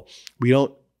girl. We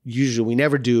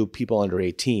never do people under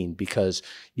 18 because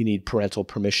you need parental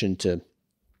permission to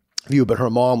view, but her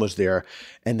mom was there,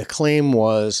 and the claim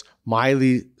was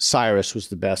Miley Cyrus was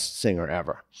the best singer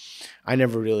ever. I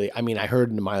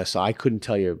heard Miley Cyrus. I couldn't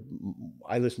tell you.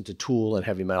 I listened to Tool and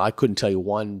heavy metal. I couldn't tell you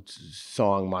one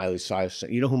song Miley Cyrus.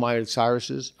 You know who Miley Cyrus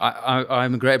is?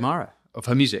 I'm a great admirer of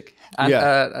her music,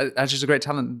 and she's a great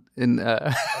talent in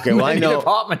I know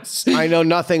departments. I know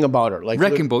nothing about her. Like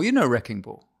Wrecking Ball, you know Wrecking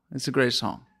Ball. It's a great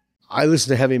song. I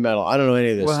listen to heavy metal. I don't know any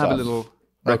of this stuff. We'll have a little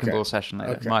Wrecking Ball session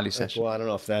later, Miley session. Well, I don't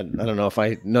know if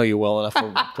I know you well enough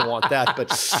to want that, but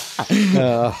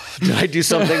did I do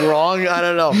something wrong? I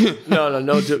don't know.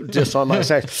 No, just on my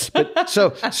side. But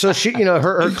so she,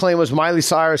 her claim was Miley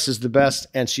Cyrus is the best,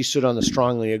 and she stood on the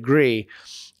strongly agree.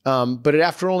 But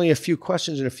after only a few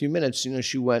questions in a few minutes,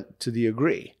 she went to the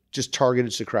agree, just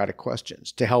targeted Socratic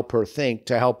questions to help her think,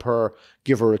 to help her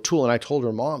give her a tool. And I told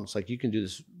her mom, it's like, you can do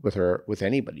this with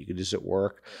anybody. You can do this at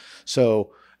work.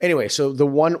 So anyway, so the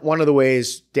one of the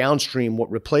ways downstream, what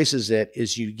replaces it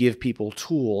is you give people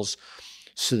tools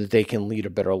so that they can lead a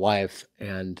better life.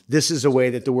 And this is a way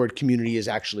that the word community is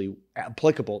actually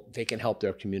applicable. They can help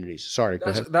their communities. Sorry, go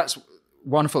ahead. That's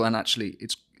wonderful. And actually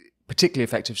it's particularly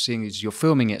effective seeing as you're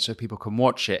filming it so people can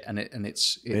watch it and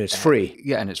it's free.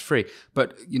 Yeah, and it's free.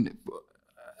 But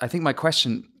I think my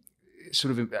question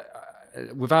sort of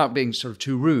without being sort of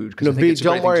too rude, because I think it's a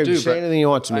great thing to do. Say anything you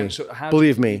want to me.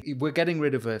 Believe me. We're getting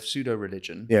rid of a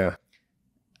pseudo-religion. Yeah.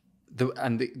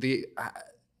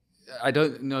 I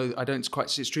don't know. I don't quite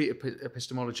see street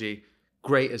epistemology,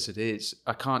 great as it is.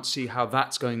 I can't see how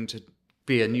that's going to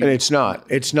be a new. And it's not.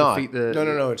 It's not.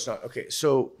 No, it's not. Okay,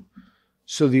 so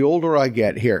the older I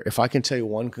get here, if I can tell you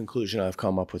one conclusion I've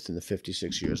come up with in the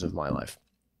 56 years of my life,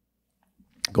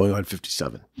 going on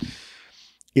 57,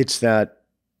 it's that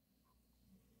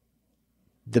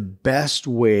the best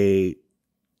way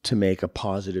to make a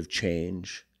positive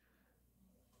change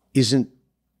isn't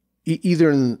either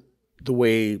in the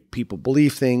way people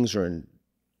believe things or in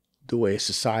the way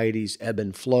societies ebb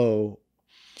and flow.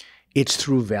 It's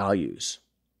through values.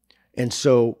 And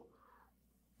so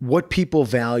what people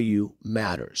value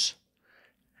matters.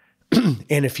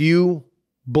 And if you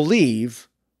believe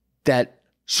that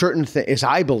certain things, as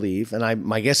I believe, and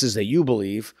my guess is that you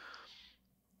believe,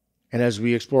 and as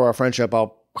we explore our friendship,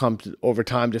 I'll come over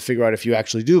time to figure out if you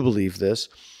actually do believe this,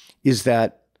 is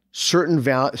that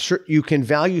you can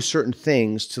value certain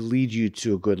things to lead you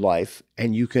to a good life,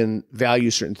 and you can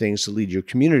value certain things to lead your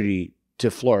community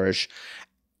to flourish.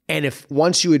 And if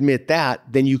once you admit that,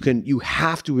 then you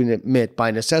have to admit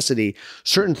by necessity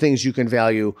certain things you can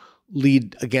value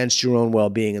lead against your own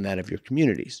well-being and that of your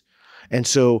communities. And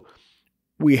so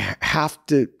we have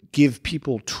to give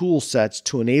people tool sets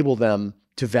to enable them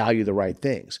to value the right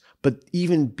things. But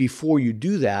even before you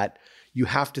do that, you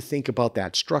have to think about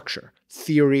that structure: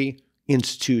 theory,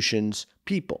 institutions,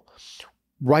 people.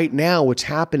 Right now, what's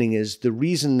happening is the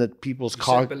reason that people's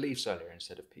beliefs earlier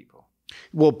instead of people.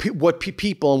 Well,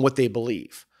 people and what they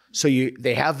believe. So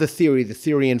they have the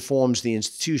theory informs the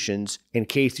institutions in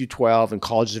K through 12 and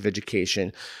colleges of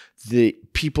education. The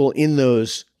people in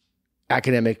that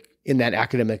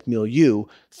academic milieu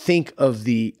think of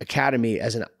the academy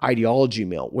as an ideology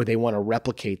mill where they want to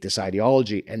replicate this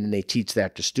ideology, and then they teach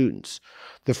that to students.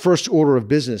 The first order of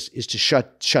business is to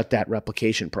shut that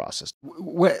replication process.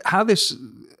 How this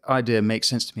idea makes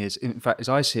sense to me is, in fact, as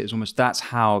I see it, is almost that's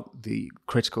how the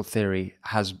critical theory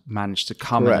has managed to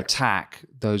come and attack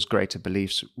those greater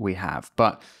beliefs we have.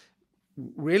 But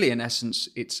really, in essence,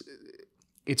 it's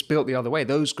built the other way.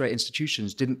 Those great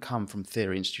institutions didn't come from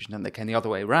theory institutions, and they came the other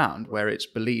way around, where it's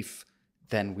belief,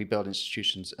 then we build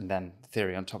institutions, and then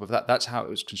theory on top of that. That's how it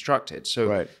was constructed.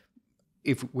 So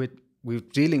if we're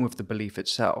dealing with the belief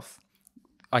itself,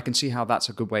 I can see how that's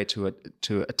a good way to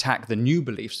attack the new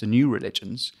beliefs, the new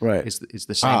religions, is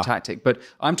the same tactic. But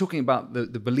I'm talking about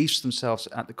the beliefs themselves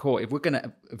at the core. If we're going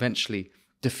to eventually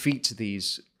defeat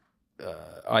these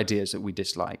ideas that we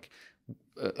dislike,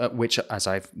 which, as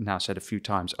I've now said a few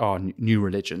times, are new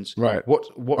religions. Right.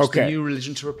 What's the new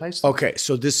religion to replace them? Okay,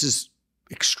 so this is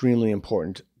extremely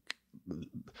important.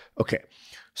 Okay,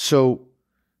 so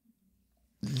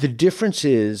the difference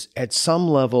is, at some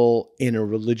level in a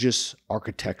religious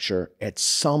architecture, at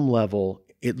some level,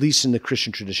 at least in the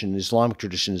Christian tradition, the Islamic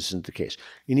tradition, this isn't the case.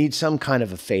 You need some kind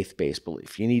of a faith-based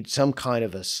belief. You need some kind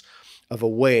of a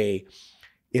way.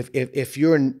 If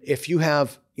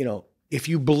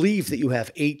you believe that you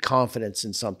have 8 confidence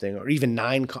in something, or even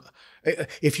 9,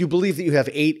 if you believe that you have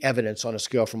 8 evidence on a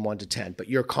scale from 1 to 10, but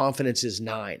your confidence is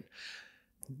 9,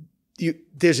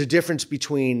 there's a difference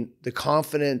between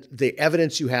the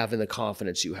evidence you have and the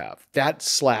confidence you have. That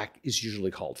slack is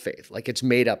usually called faith, like it's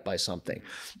made up by something.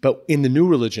 But in the new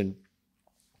religion,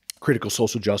 critical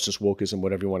social justice, wokeism,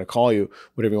 whatever you want to call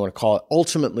it,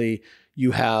 ultimately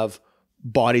you have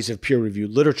bodies of peer-reviewed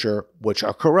literature, which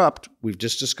are corrupt, we've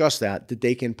just discussed that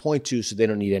they can point to, so they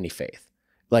don't need any faith.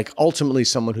 Like ultimately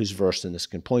someone who's versed in this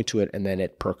can point to it, and then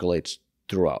it percolates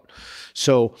throughout.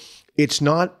 So it's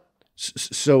not,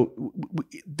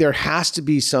 there has to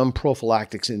be some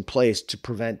prophylactics in place to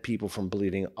prevent people from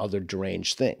believing other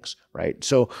deranged things, right?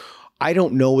 So I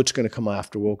don't know what's going to come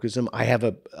after wokeism. I have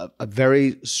a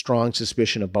very strong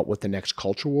suspicion about what the next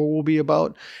culture war will be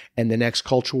about. And the next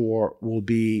culture war will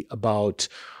be about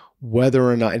whether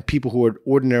or not, and people who are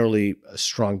ordinarily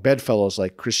strong bedfellows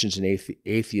like Christians and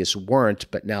atheists weren't,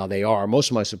 but now they are.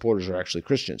 Most of my supporters are actually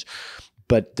Christians.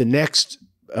 But the next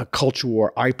culture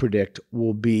war, I predict,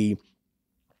 will be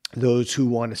those who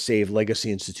want to save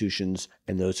legacy institutions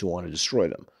and those who want to destroy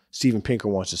them. Steven Pinker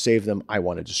wants to save them. I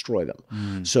want to destroy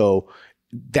them. So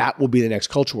that will be the next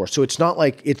culture war. So it's not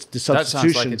like it's the substitution.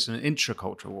 That sounds like it's an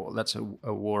intra-cultural war. That's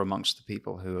a war amongst the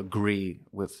people who agree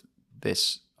with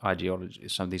this ideology,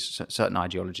 some of these certain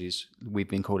ideologies. We've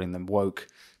been calling them woke,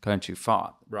 going too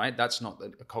far, right? That's not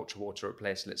a culture war to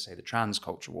replace, let's say, the trans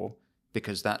culture war,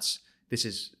 because this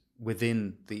is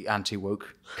within the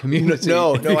anti-woke community.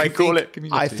 No, I call it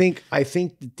community. I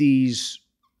think that these,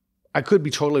 I could be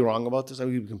totally wrong about this. I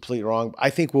would be completely wrong. I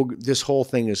think this whole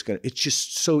thing is it's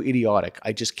just so idiotic.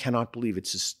 I just cannot believe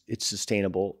it's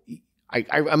sustainable.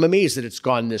 I'm amazed that it's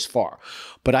gone this far,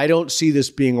 but I don't see this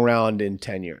being around in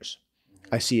 10 years.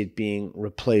 I see it being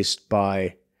replaced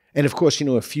by, and of course,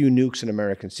 a few nukes in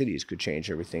American cities could change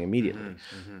everything immediately,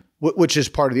 which is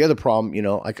part of the other problem.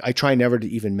 I try never to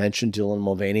even mention Dylan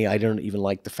Mulvaney. I don't even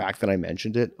like the fact that I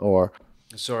mentioned it, or.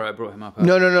 Sorry, I brought him up.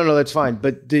 No, that's fine.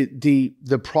 But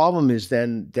the problem is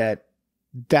then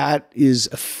that is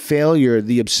a failure.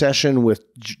 The obsession with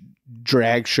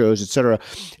drag shows, etc.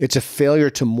 It's a failure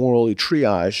to morally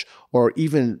triage or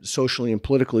even socially and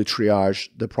politically triage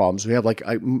the problems we have. Like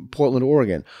Portland,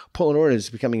 Oregon. Portland, Oregon is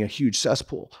becoming a huge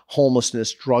cesspool.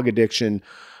 Homelessness, drug addiction,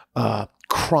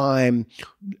 crime.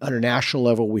 On a national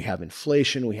level, we have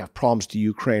inflation. We have problems to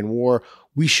Ukraine war.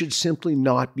 We should simply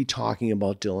not be talking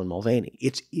about Dylan Mulvaney.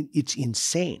 It's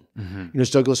insane. As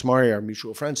Douglas Murray, our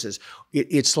mutual friend, says,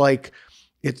 it's like,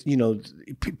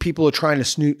 people are trying to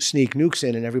sneak nukes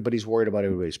in and everybody's worried about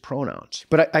everybody's pronouns.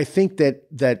 But I think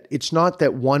that it's not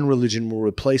that one religion will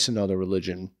replace another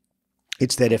religion.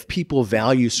 It's that if people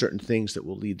value certain things that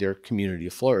will lead their community to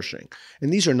flourishing.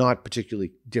 And these are not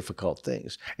particularly difficult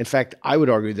things. In fact, I would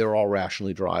argue they're all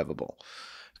rationally drivable.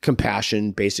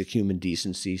 Compassion, basic human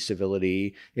decency,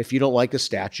 civility. If you don't like a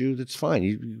statue, that's fine.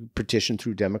 You petition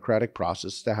through democratic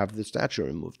process to have the statue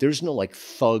removed. There's no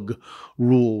thug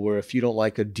rule where if you don't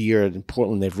like a deer in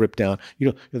Portland, they've ripped down,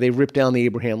 they ripped down the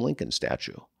Abraham Lincoln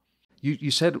statue. You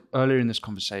said earlier in this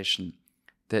conversation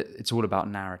that it's all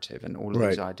about narrative and all of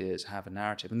these ideas have a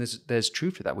narrative. And there's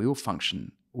truth to that. We all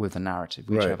function with a narrative.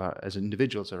 We each have, as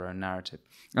individuals, our own narrative.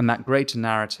 And that greater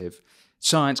narrative,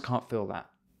 science can't fill that.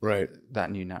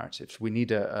 That new narrative. We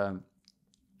need I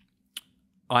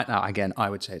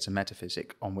would say it's a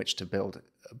metaphysic on which to build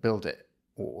it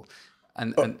all.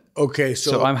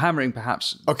 So I'm hammering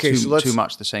perhaps too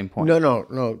much the same point.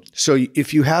 No. So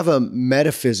if you have a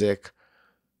metaphysic,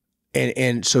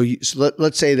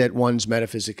 let's say that one's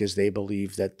metaphysic is they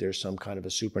believe that there's some kind of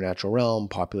a supernatural realm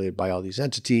populated by all these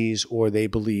entities, or they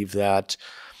believe that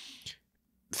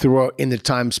throughout in the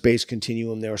time-space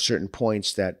continuum there are certain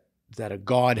points that a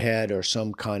godhead or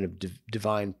some kind of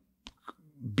divine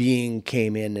being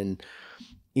came in and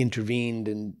intervened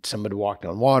and somebody walked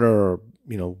on water, or,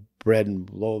 bread and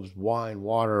loaves, wine,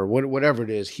 water, or whatever it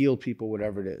is, healed people,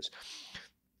 whatever it is.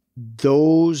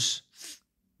 Those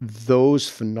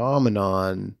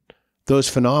phenomena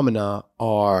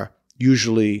are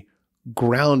usually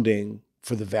grounding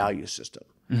for the value system.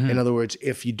 In other words,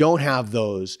 if you don't have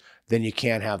those, then you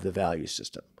can't have the value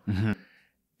system.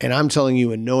 And I'm telling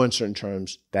you in no uncertain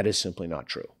terms, that is simply not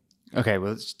true. Okay,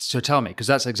 well, so tell me, because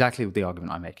that's exactly the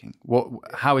argument I'm making.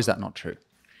 How is that not true?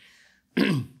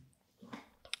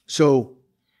 So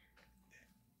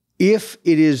if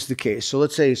it is the case, so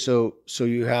let's say, so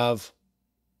you have,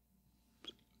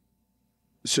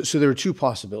 so there are two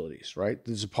possibilities, right?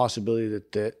 There's a possibility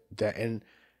and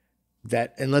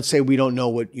let's say we don't know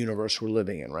what universe we're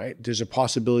living in, right? There's a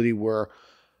possibility where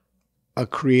a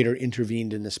creator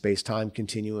intervened in the space-time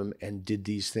continuum and did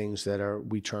these things that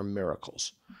we term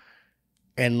miracles.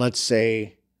 And let's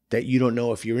say that you don't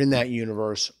know if you're in that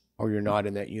universe or you're not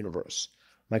in that universe.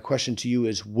 My question to you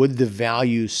is, would the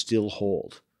values still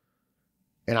hold?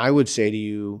 And I would say to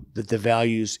you that the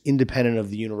values, independent of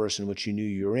the universe in which you knew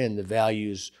you were in, the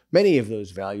values, many of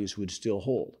those values would still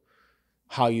hold.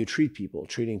 How you treat people,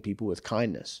 treating people with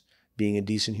kindness, being a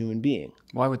decent human being.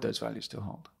 Why would those values still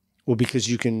hold? Well, because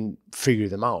you can figure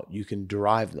them out. You can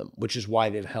derive them, which is why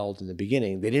they've held in the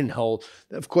beginning. They didn't hold.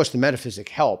 Of course, the metaphysic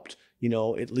helped,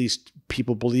 at least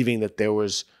people believing that there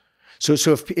was. So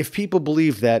if people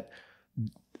believe that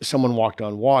someone walked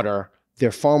on water,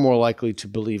 they're far more likely to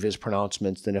believe his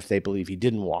pronouncements than if they believe he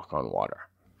didn't walk on water.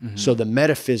 So the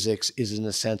metaphysics is, in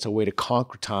a sense, a way to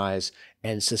concretize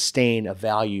and sustain a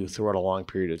value throughout a long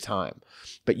period of time.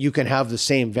 But you can have the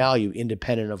same value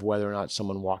independent of whether or not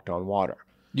someone walked on water.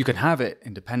 You can have it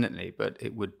independently, but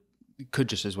it could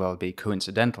just as well be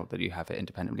coincidental that you have it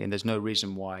independently, and there's no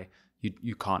reason why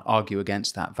you can't argue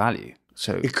against that value.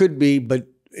 So it could be, but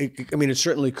it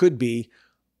certainly could be.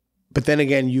 But then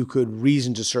again, you could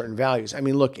reason to certain values.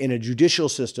 Look, in a judicial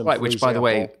system, right? Which, by the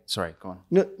way, sorry, go on.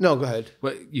 No, go ahead.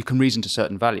 Well, you can reason to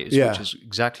certain values, which is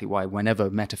exactly why whenever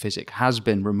metaphysic has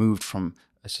been removed from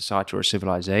a society or a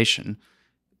civilization,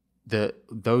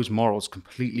 those morals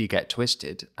completely get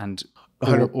twisted and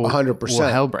 100%. Or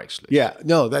hell breaks loose. Yeah,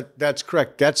 no, that's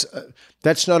correct. That's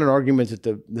not an argument that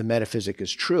the metaphysic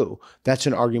is true. That's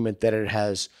an argument that it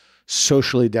has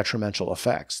socially detrimental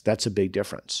effects. That's a big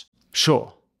difference.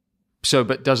 Sure. So,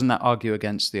 but doesn't that argue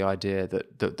against the idea that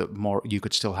you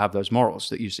could still have those morals,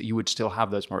 that you would still have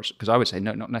those morals? Because I would say,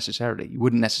 no, not necessarily. You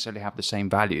wouldn't necessarily have the same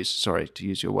values. Sorry to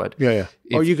use your word. Yeah.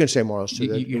 Or you can say morals too.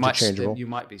 You interchangeable.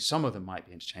 Some of them might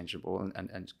be interchangeable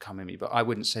and come in me, but I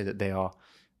wouldn't say that they are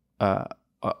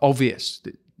obvious.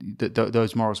 That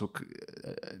those morals were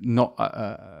not.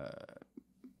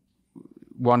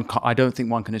 I don't think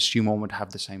one can assume one would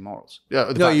have the same morals.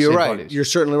 No, you're right. Values. You're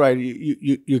certainly right.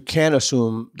 You can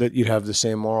assume that you'd have the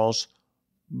same morals,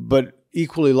 but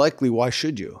equally likely, why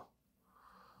should you?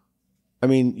 I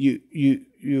mean,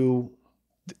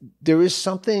 there is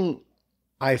something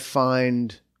I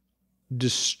find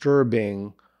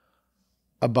disturbing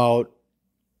about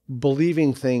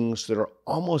believing things that are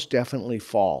almost definitely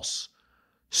false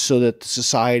so that the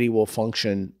society will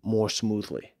function more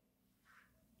smoothly.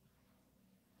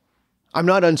 I'm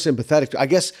not unsympathetic. I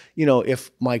guess,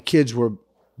 if my kids were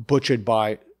butchered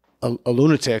by a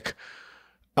lunatic,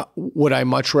 would I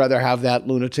much rather have that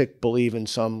lunatic believe in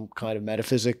some kind of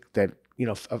metaphysic that,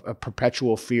 a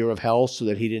perpetual fear of hell so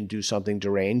that he didn't do something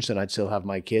deranged than I'd still have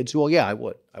my kids? Well, yeah, I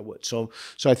would. So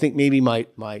I think maybe my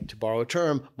to borrow a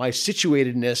term, my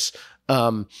situatedness,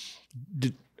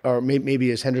 or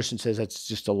maybe as Henderson says, that's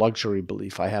just a luxury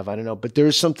belief I have. I don't know. But there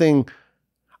is something...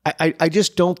 I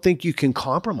just don't think you can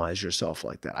compromise yourself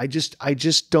like that. I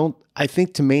just don't. I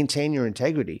think to maintain your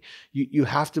integrity, you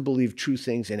have to believe true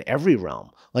things in every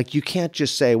realm. Like you can't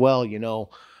just say, well,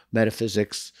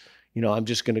 metaphysics, I'm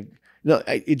just going to. No,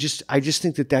 I just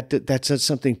think that's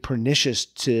something pernicious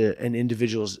to an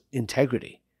individual's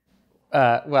integrity.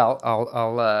 Well,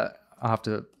 I'll have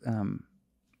to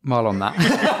mull on that.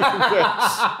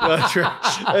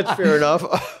 That's fair enough.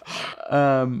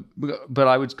 But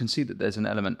I would concede that there's an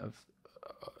element of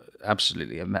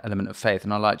absolutely an element of faith,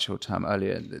 and I liked your term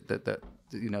earlier that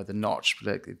the notch,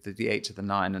 the 8 to the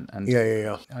 9, and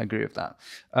yeah. I agree with that.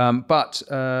 But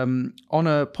on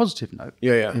a positive note,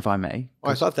 if I may,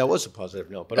 I thought that was a positive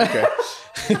note, but okay.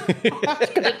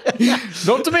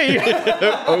 Not to me.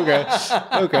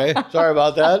 Okay. Sorry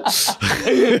about that.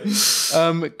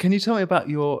 Can you tell me about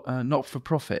your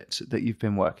not-for-profit that you've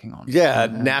been working on? Yeah,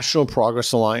 National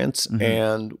Progress Alliance,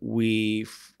 and we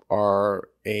are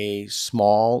a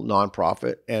small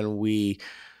nonprofit, and we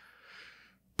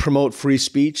promote free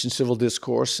speech and civil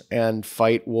discourse and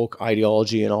fight woke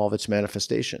ideology in all of its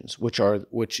manifestations, which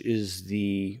is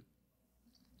the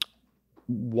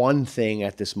one thing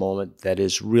at this moment that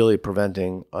is really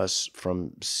preventing us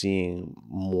from seeing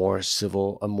a more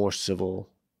civil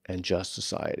and just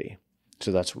society.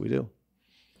 So that's what we do.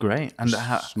 Great. And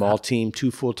small team,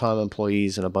 2 full-time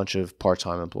employees and a bunch of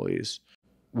part-time employees.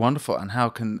 Wonderful. And how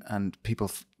can people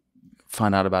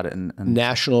find out about it? And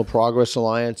National Progress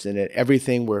Alliance, and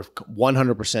everything, we're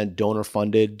 100% donor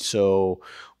funded. So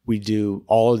we do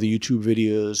all of the YouTube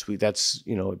videos.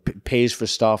 It pays for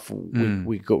stuff.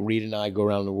 We go, Reed and I go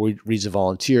around. Reed's a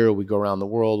volunteer. We go around the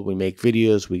world. We make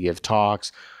videos. We give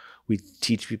talks. We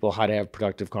teach people how to have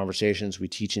productive conversations. We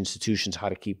teach institutions how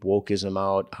to keep wokeism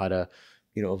out, how to,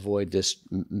 avoid this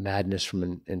madness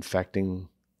from infecting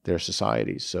their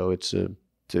societies. So it's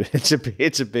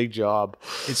a big job.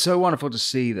 It's so wonderful to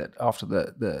see that after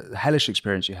the hellish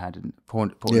experience you had in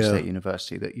Portland State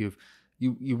University, that you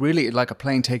really, like a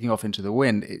plane taking off into the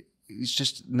wind. It's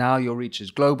just now your reach is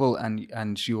global,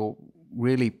 and you're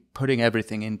really putting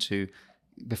everything into.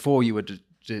 Before you were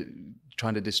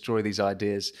trying to destroy these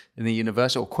ideas in the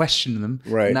universe or question them.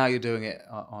 Right. Now you're doing it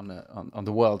on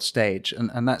the world stage,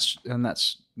 and that's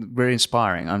very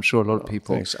inspiring. I'm sure a lot of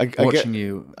people watching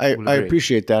you. I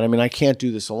appreciate that. I mean, I can't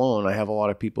do this alone. I have a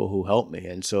lot of people who help me,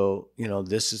 and so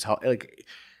this is how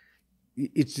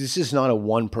this is not a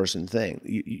one-person thing.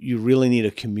 You really need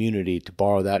a community, to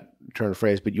borrow that turn of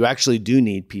phrase, but you actually do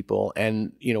need people.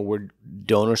 And, we're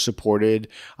donor supported.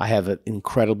 I have an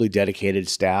incredibly dedicated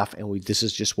staff, and this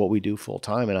is just what we do full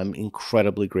time. And I'm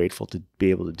incredibly grateful to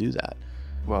be able to do that.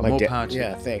 Well, more power to you.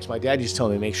 Yeah, thanks. My dad used to tell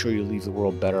me, make sure you leave the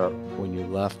world better when you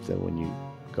left than when you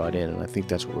got in. And I think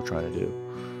that's what we're trying to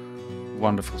do.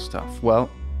 Wonderful stuff. Well,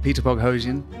 Peter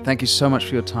Boghossian, thank you so much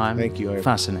for your time. Thank you.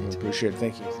 Fascinating. I appreciate it.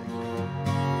 Thank you.